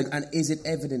 And is it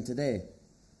evident today?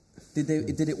 Did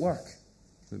it work?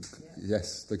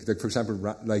 Yes. For example,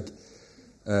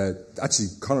 actually,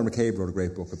 Conor McCabe wrote a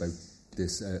great book about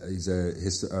this. Is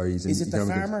it the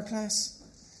farmer class?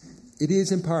 It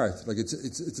is in part.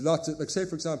 It's a lot. Say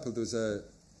for example, there's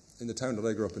in the town that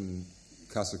I grew up in,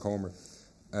 Castlecomer,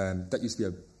 that used to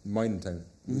be a mining town.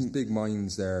 There's big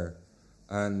mines there,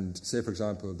 and say for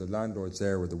example, the landlords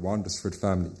there were the Wandersford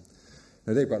family.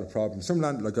 Now they've got a problem. Some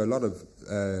a lot of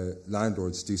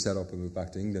landlords do set up and move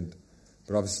back to England,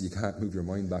 but obviously you can't move your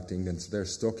mine back to England, so they're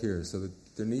stuck here. So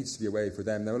there needs to be a way for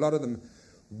them. Now a lot of them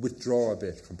withdraw a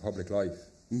bit from public life.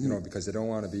 Because they don't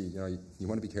want to be, you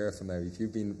want to be careful now. If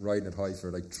you've been riding it high for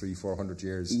 300-400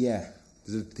 years,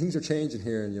 things are changing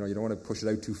here, and you don't want to push it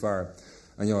out too far.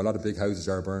 And a lot of big houses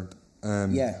are burnt.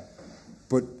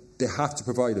 But they have to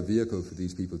provide a vehicle for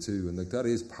these people too, and that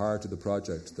is part of the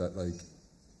project. That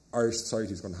Irish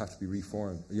society is going to have to be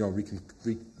reformed,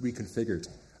 reconfigured,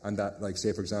 and that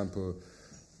say for example,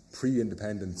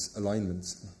 pre-independence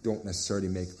alignments don't necessarily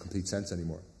make complete sense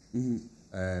anymore.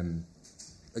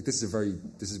 This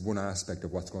is one aspect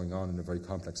of what's going on in a very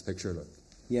complex picture.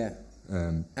 Here's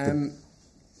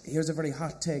a very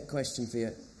hot take question for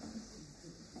you.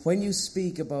 When you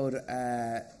speak about,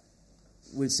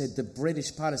 we'll say the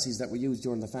British policies that were used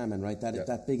during the famine, right?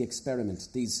 That big experiment,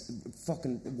 these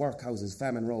fucking workhouses,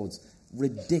 famine roads,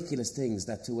 ridiculous things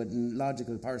that to a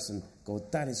logical person go,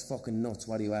 that is fucking nuts.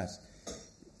 What are you at?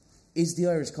 Is the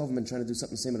Irish government trying to do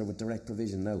something similar with direct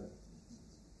provision now?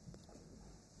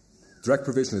 Direct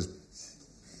provision is...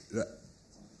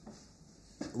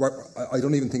 I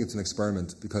don't even think it's an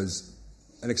experiment, because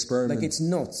an experiment... Like, it's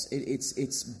nuts.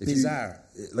 It's bizarre.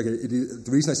 The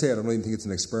reason I say it, I don't even think it's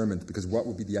an experiment, because what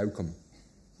would be the outcome?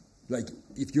 Like,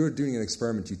 if you're doing an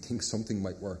experiment, you think something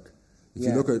might work.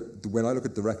 When I look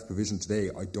at direct provision today,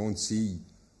 I don't see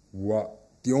what...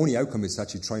 The only outcome is to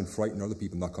actually try and frighten other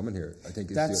people not coming here. I think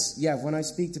when I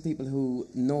speak to people who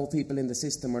know people in the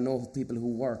system or know people who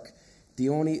work, the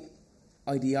only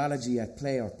ideology at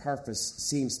play or purpose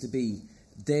seems to be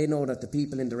they know that the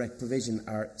people in direct provision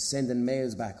are sending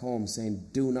mails back home saying,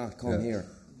 do not come here.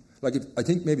 Like, I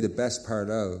think maybe the best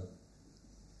parallel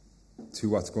to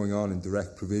what's going on in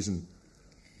direct provision,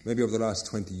 maybe over the last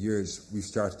 20 years, we've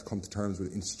started to come to terms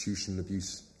with institutional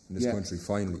abuse in this country,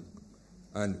 finally.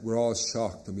 And we're all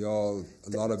shocked, and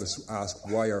a lot of us ask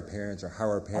why our parents or how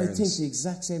our parents... I think the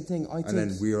exact same thing.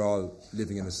 Then we're all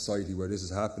living in a society where this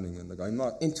is happening, and like, I'm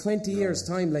not... In 20 years'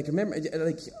 time, like, remember,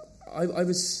 like, I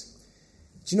was...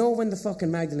 Do you know when the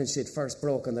fucking Magdalene shit first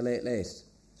broke on the Late?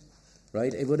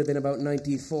 Right? It would have been about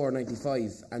 94,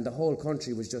 95, and the whole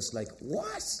country was just like,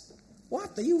 what?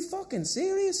 What? Are you fucking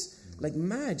serious? Like,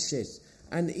 mad shit.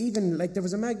 And even, like, there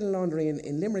was a Magdalene laundry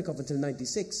in Limerick up until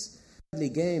 96.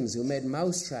 Games who made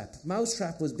Mousetrap.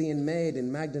 Mousetrap was being made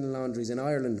in Magdalene laundries in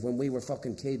Ireland when we were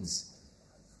fucking kids.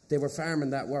 They were farming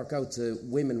that work out to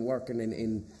women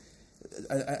working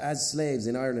as slaves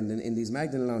in Ireland in these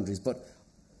Magdalene laundries. But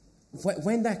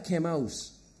when that came out,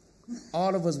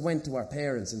 all of us went to our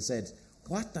parents and said,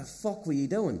 what the fuck were you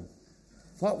doing?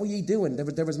 What were you doing?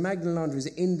 There was Magdalene laundries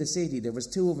in the city. There was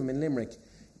 2 of them in Limerick.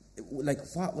 Like,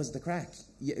 what was the crack?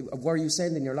 Were you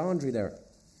sending your laundry there?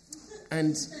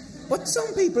 But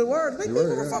some people were. Like,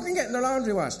 people were fucking getting their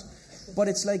laundry washed. But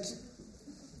it's like,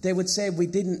 they would say we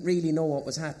didn't really know what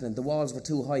was happening. The walls were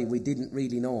too high. We didn't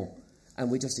really know. And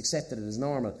we just accepted it as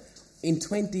normal. In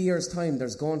 20 years' time,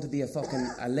 there's going to be a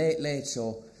late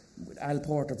show, with Al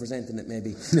Porter presenting it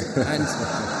maybe.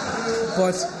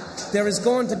 But there is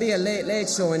going to be a late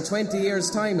show in 20 years'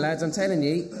 time, lads, I'm telling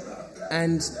you.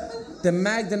 And the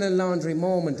Magdalene laundry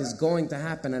moment is going to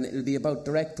happen, and it'll be about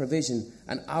direct provision,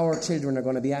 and our children are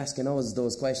going to be asking us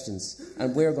those questions,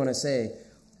 and we're going to say,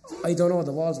 I don't know,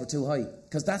 the walls were too high,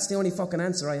 because that's the only fucking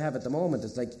answer I have at the moment.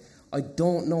 It's like, I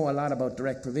don't know a lot about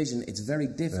direct provision. It's very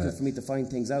difficult for me to find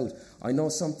things out. I know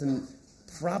something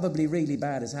probably really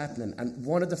bad is happening, and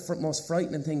one of the most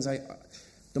frightening things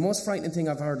the most frightening thing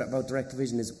I've heard about direct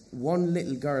provision is one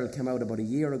little girl came out about a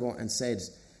year ago and said,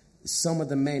 some of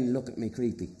the men look at me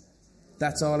creepy.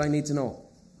 That's all I need to know.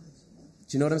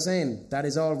 Do you know what I'm saying? That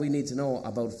is all we need to know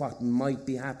about what might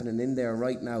be happening in there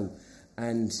right now.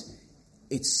 And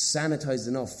it's sanitised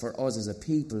enough for us as a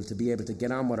people to be able to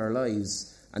get on with our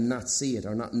lives and not see it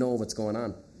or not know what's going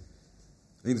on.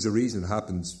 I think there's a reason it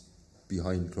happens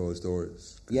behind closed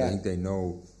doors. Because I think they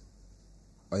know...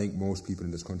 I think most people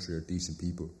in this country are decent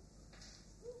people.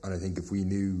 And I think if we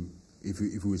knew... If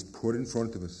it was put in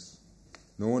front of us...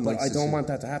 No one but I don't want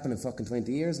that to happen in fucking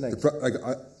 20 years.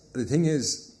 The thing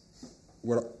is,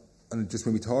 and just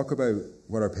when we talk about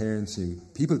what our parents knew,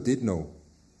 people did know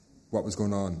what was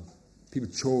going on. People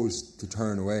chose to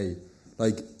turn away.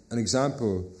 Like, an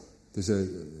example, there's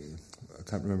I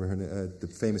can't remember her name, the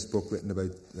famous book written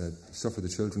about stuff for the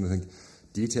children, I think,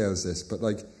 details this. But,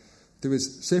 like, there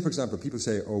was, say, for example, people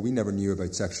say, oh, we never knew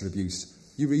about sexual abuse.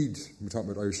 You read, we're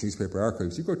talking about Irish newspaper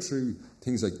archives, you go through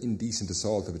things like indecent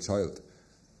assault of a child.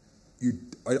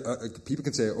 People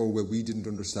can say, oh, well, we didn't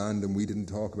understand and we didn't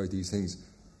talk about these things.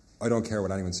 I don't care what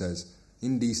anyone says.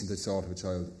 Indecent assault of a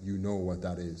child, you know what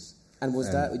that is. And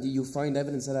was that, you find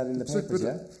evidence of that in the papers,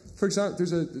 yeah? For example,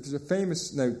 there's a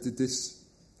famous, now this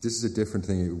is a different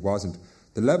thing, it wasn't.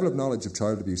 The level of knowledge of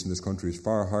child abuse in this country was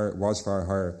far higher.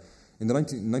 In the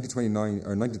 1929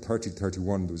 or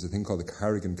 1930-31, there was a thing called the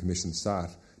Carrigan Commission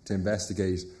sat to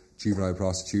investigate juvenile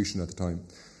prostitution at the time.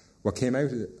 What came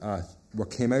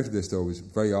out of this, though, was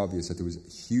very obvious that there was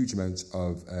huge amounts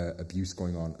of abuse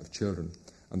going on of children,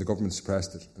 and the government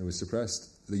suppressed it. And it was suppressed.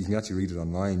 You can actually read it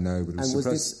online now, but it was suppressed.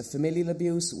 Was this familial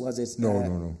abuse? Was it?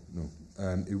 No.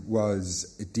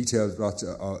 It detailed lots.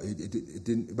 It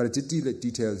didn't, but it did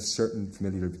detail certain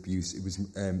familial abuse. It was,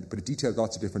 but it detailed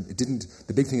lots of different. It didn't.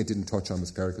 The big thing it didn't touch on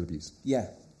was clerical abuse. Yeah,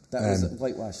 that was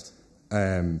whitewashed.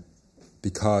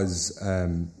 Because.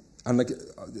 And like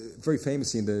very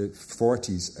famously in the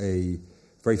 40s, a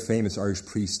very famous Irish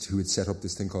priest who had set up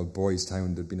this thing called Boys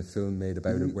Town. There'd been a film made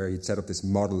about it where he'd set up this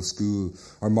model school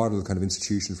or model kind of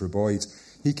institution for boys.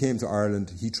 He came to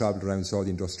Ireland, he travelled around, saw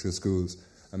the industrial schools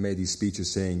and made these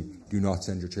speeches saying, do not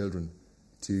send your children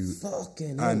to...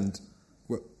 Fucking And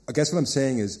well, I guess what I'm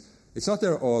saying is, it's not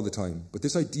there all the time, but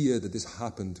this idea that this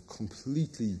happened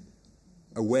completely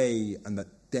away and that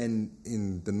then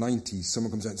in the 90s,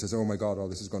 someone comes out and says, oh my God, all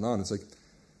this is going on. It's like,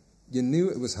 you knew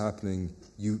it was happening,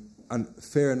 and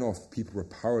fair enough, people were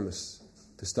powerless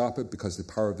to stop it because of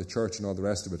the power of the church and all the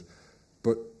rest of it.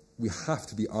 But we have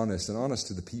to be honest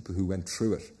to the people who went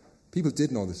through it. People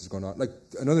did know this was going on. Like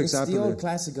another example. It's the old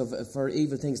classic of for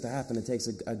evil things to happen, it takes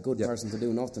a good person to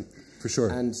do nothing. For sure.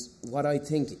 And what I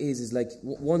think is like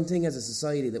one thing as a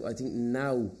society that I think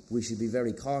now we should be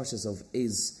very cautious of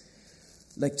is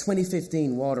like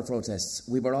 2015 water protests.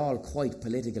 We were all quite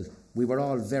political. We were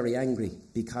all very angry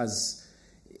because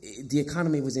the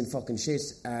economy was in fucking shit,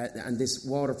 and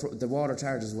the water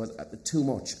charges was too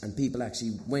much, and people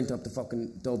actually went up to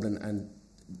fucking Dublin and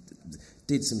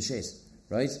did some shit,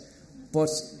 right? But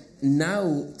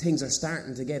now things are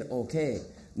starting to get okay.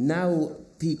 Now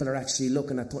people are actually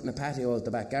looking at putting a patio out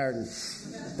the back garden.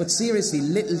 But seriously,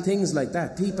 little things like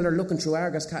that. People are looking through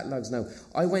Argos catalogues now.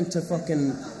 I went to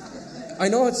fucking... I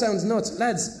know it sounds nuts.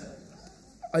 Lads,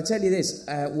 I'll tell you this.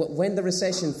 When the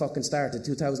recession fucking started,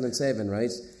 2007,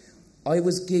 right? I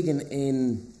was gigging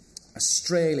in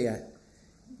Australia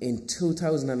in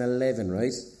 2011,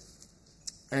 right?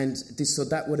 And so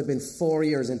that would have been 4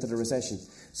 years into the recession.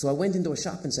 So I went into a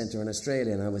shopping centre in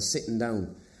Australia and I was sitting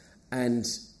down and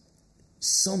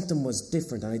something was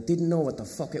different and I didn't know what the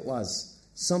fuck it was.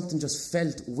 Something just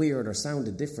felt weird or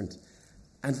sounded different.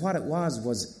 And what it was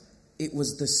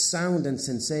the sound and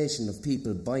sensation of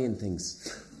people buying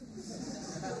things.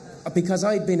 Because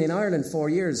I'd been in Ireland 4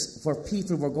 years where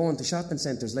people were going to shopping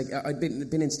centres. Like I'd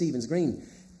been in Stephen's Green.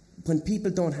 When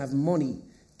people don't have money,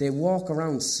 they walk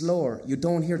around slower. You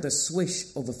don't hear the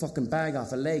swish of a fucking bag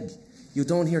off a leg. You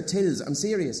don't hear tills. I'm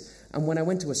serious. And when I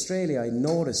went to Australia, I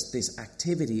noticed this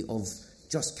activity of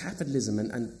just capitalism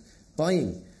and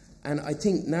buying. And I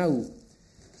think now,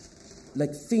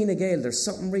 like Fine Gael, there's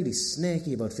something really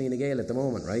snaky about Fine Gael at the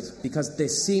moment, right? Because they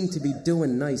seem to be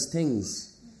doing nice things.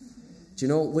 Do you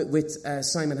know, with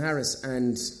Simon Harris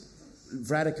and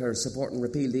Varadkar supporting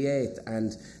Repeal the Eighth,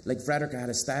 and like Varadkar had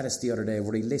a status the other day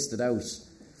where he listed out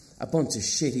a bunch of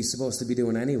shit he's supposed to be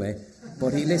doing anyway,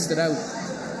 but he listed out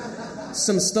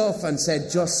some stuff and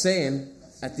said, just saying,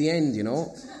 at the end, you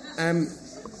know.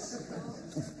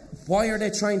 Why are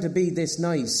they trying to be this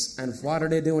nice, and what are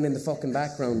they doing in the fucking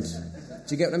background?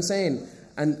 Do you get what I'm saying?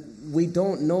 And we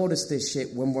don't notice this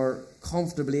shit when we're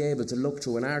comfortably able to look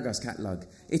through an Argos catalogue.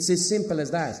 It's as simple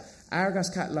as that. Argos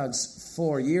catalogues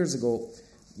 4 years ago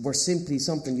were simply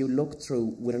something you looked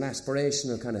through with an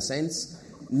aspirational kind of sense.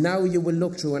 Now you will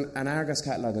look through an Argos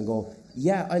catalogue and go,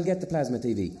 yeah, I'll get the plasma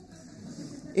TV.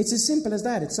 It's as simple as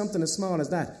that. It's something as small as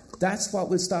that. That's what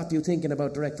will stop you thinking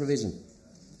about direct provision.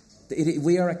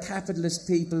 We are a capitalist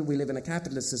people. We live in a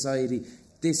capitalist society.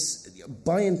 This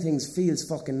buying things feels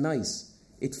fucking nice.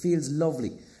 It feels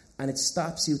lovely. And it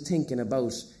stops you thinking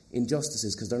about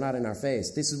injustices because they're not in our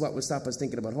face. This is what will stop us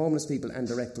thinking about homeless people and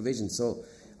direct provision. So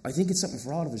I think it's something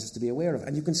for all of us just to be aware of.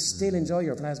 And you can still enjoy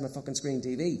your plasma fucking screen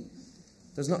TV.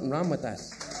 There's nothing wrong with that.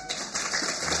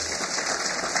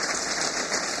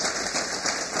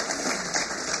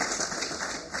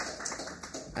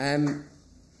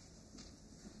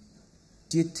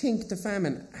 Do you think the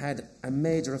famine had a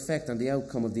major effect on the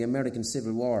outcome of the American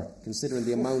Civil War, considering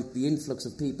the influx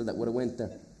of people that would have went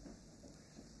there?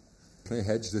 Can I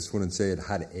hedge this one and say it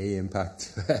had a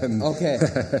impact? Okay.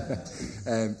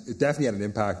 It definitely had an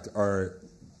impact, or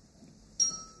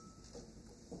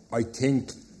I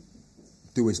think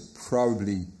there was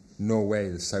probably no way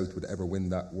the South would ever win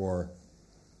that war.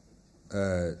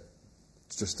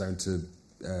 It's just down to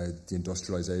the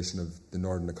industrialisation of the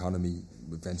northern economy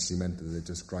eventually meant that it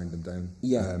just grind them down.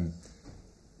 Yeah.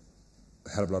 A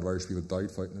hell of a lot of Irish people died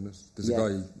fighting in it. There's a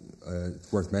guy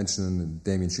worth mentioning, and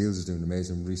Damien Shields is doing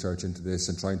amazing research into this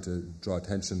and trying to draw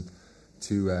attention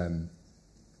to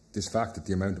this fact that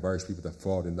the amount of Irish people that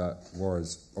fought in that war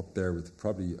is up there with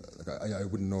probably, I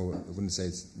wouldn't know, I wouldn't say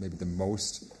it's maybe the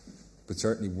most, but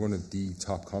certainly one of the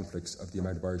top conflicts of the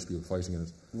amount of Irish people fighting in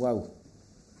it. Wow.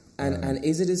 And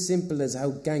is it as simple as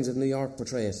how Gangs of New York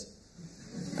portray it?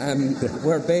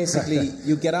 Where basically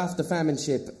you get off the famine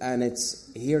ship and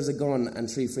it's here's a gun and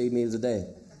 3 free meals a day.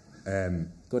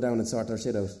 Go down and sort our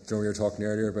shit out. Do you know we were talking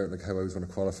earlier about like how I was going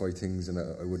to qualify things and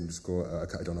I wouldn't just go,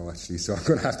 I don't know actually, so I'm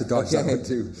going to have to dodge that one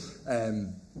too.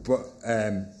 But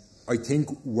I think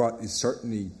what is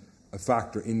certainly a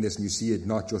factor in this, and you see it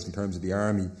not just in terms of the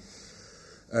army,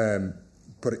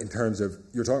 but in terms of,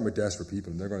 you're talking about desperate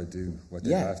people and they're going to do what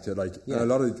they have to. And a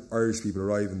lot of Irish people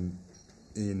arriving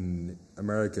in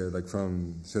America,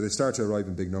 so they start to arrive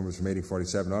in big numbers from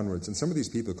 1847 onwards, and some of these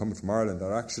people coming from Ireland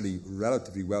are actually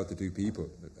relatively well-to-do people.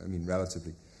 I mean,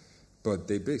 relatively. But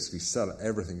they basically sell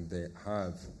everything they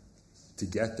have to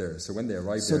get there. So when they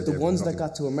arrived so there... So the ones that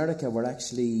got to America were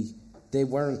actually... They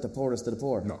weren't the poorest of the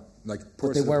poor? No.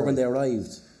 But they were when they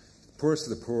arrived? Poorest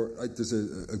of the poor... There's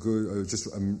a good...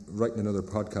 I'm writing another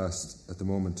podcast at the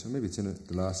moment. Maybe it's in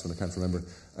the last one, I can't remember.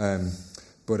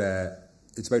 But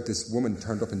it's about this woman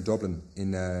turned up in Dublin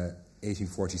in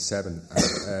 1847.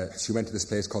 And, she went to this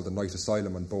place called the Night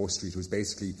Asylum on Bow Street. It was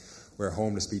basically where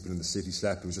homeless people in the city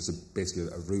slept. It was just basically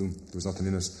a room. There was nothing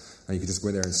in it. And you could just go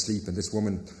in there and sleep. And this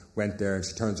woman went there and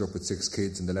she turns up with 6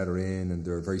 kids and they let her in and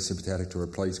they're very sympathetic to her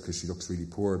plight because she looks really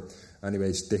poor.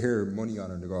 Anyway, they hear money on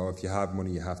her and they go, if you have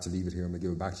money, you have to leave it here and we'll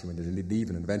give it back to you. And they're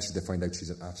leaving. And eventually they find out she's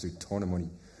an absolute ton of money.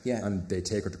 Yeah. And they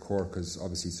take her to court because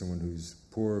obviously someone who's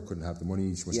poor couldn't have the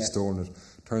money. She must have stolen it.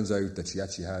 Turns out that she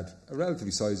actually had a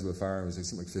relatively sizable farm. It was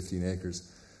something like 15 acres.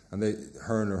 And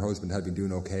her and her husband had been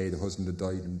doing okay. The husband had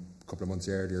died a couple of months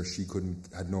earlier. She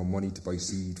had no money to buy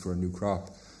seed for a new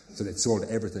crop. So they'd sold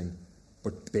everything.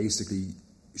 But basically,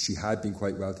 she had been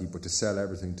quite wealthy, but to sell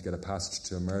everything to get a passage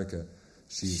to America,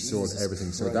 she sold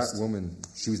everything. So that woman,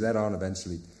 she was let on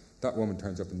eventually. That woman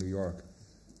turns up in New York.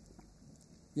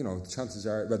 You know, the chances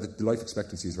are, well, the life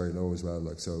expectancy is very low as well.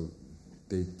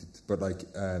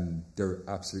 They're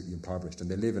absolutely impoverished, and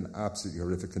they live in absolutely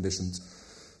horrific conditions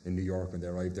in New York when they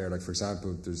arrive there. Like, for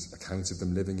example, there's accounts of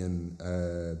them living in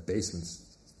basements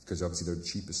because obviously they're the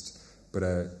cheapest, but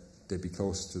they'd be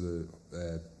close to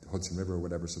the Hudson River or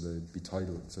whatever, so they'd be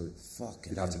tidal. So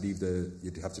you'd have to leave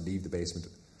the basement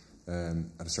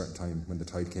at a certain time when the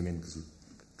tide came in because you'd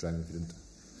drown if you didn't.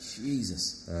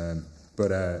 Jesus.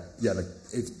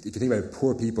 If you think about it,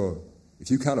 poor people,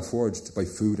 if you can't afford to buy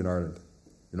food in Ireland,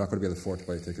 you're not going to be able to afford to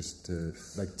buy tickets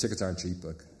tickets aren't cheap.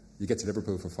 Like, you get to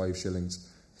Liverpool for 5 shillings,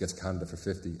 you get to Canada for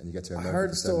 50, and you get to America I heard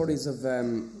for stories of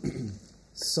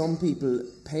some people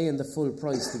paying the full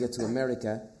price to get to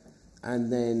America,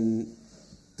 and then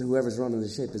whoever's running the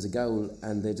ship is a gowl,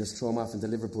 and they just throw them off into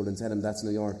Liverpool and tell them that's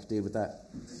New York, deal with that.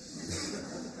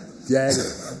 Yeah,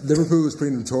 Liverpool was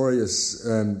pretty notorious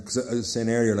because I was saying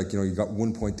earlier, you got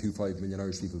 1.25 million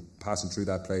Irish people passing through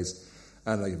that place,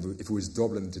 and if it was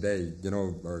Dublin today,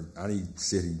 or any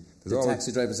city,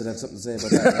 taxi drivers would have something to say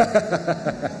about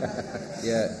that.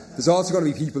 Yeah, there's also going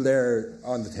to be people there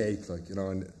on the take,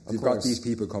 and you've got these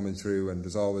people coming through, and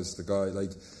there's always the guy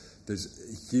There's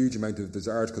a huge amount of... There's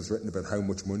articles written about how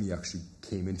much money actually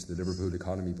came into the Liverpool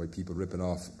economy by people ripping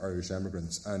off Irish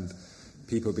emigrants and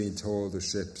people being told the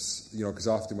ships... because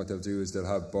often what they'll do is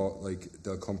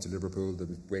they'll come to Liverpool, they'll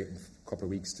be waiting a couple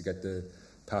of weeks to get the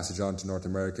passage on to North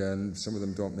America, and some of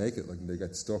them don't make it. They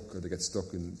get stuck, or they get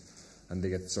stuck in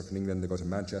England, they go to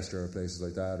Manchester or places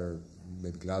like that, or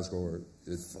maybe Glasgow, or...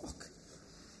 Fuck.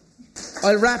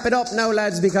 I'll wrap it up now,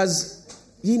 lads, because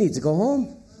you need to go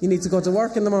home. You need to go to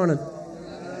work in the morning.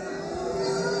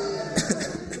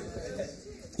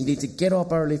 You need to get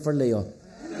up early for Leo.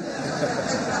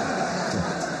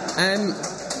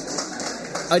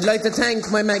 I'd like to thank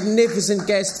my magnificent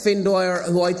guest, Finn Dwyer,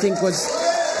 who I think was...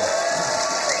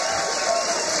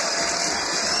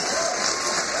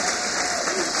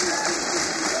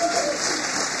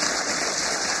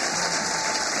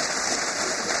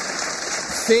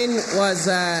 Finn was...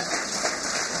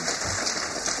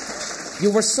 You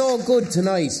were so good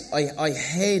tonight. I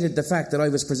hated the fact that I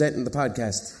was presenting the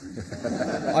podcast.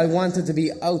 I wanted to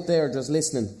be out there just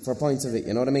listening for points of it,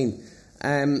 you know what I mean?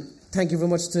 Thank you very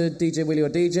much to DJ Willie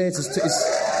O'DJ.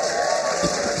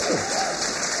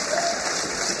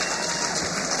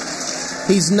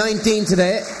 He's 19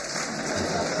 today.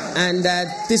 And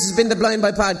this has been the Blind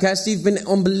Boy Podcast. You've been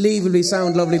unbelievably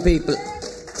sound, lovely people.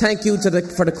 Thank you for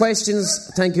the questions.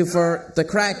 Thank you for the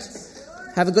crack.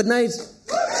 Have a good night.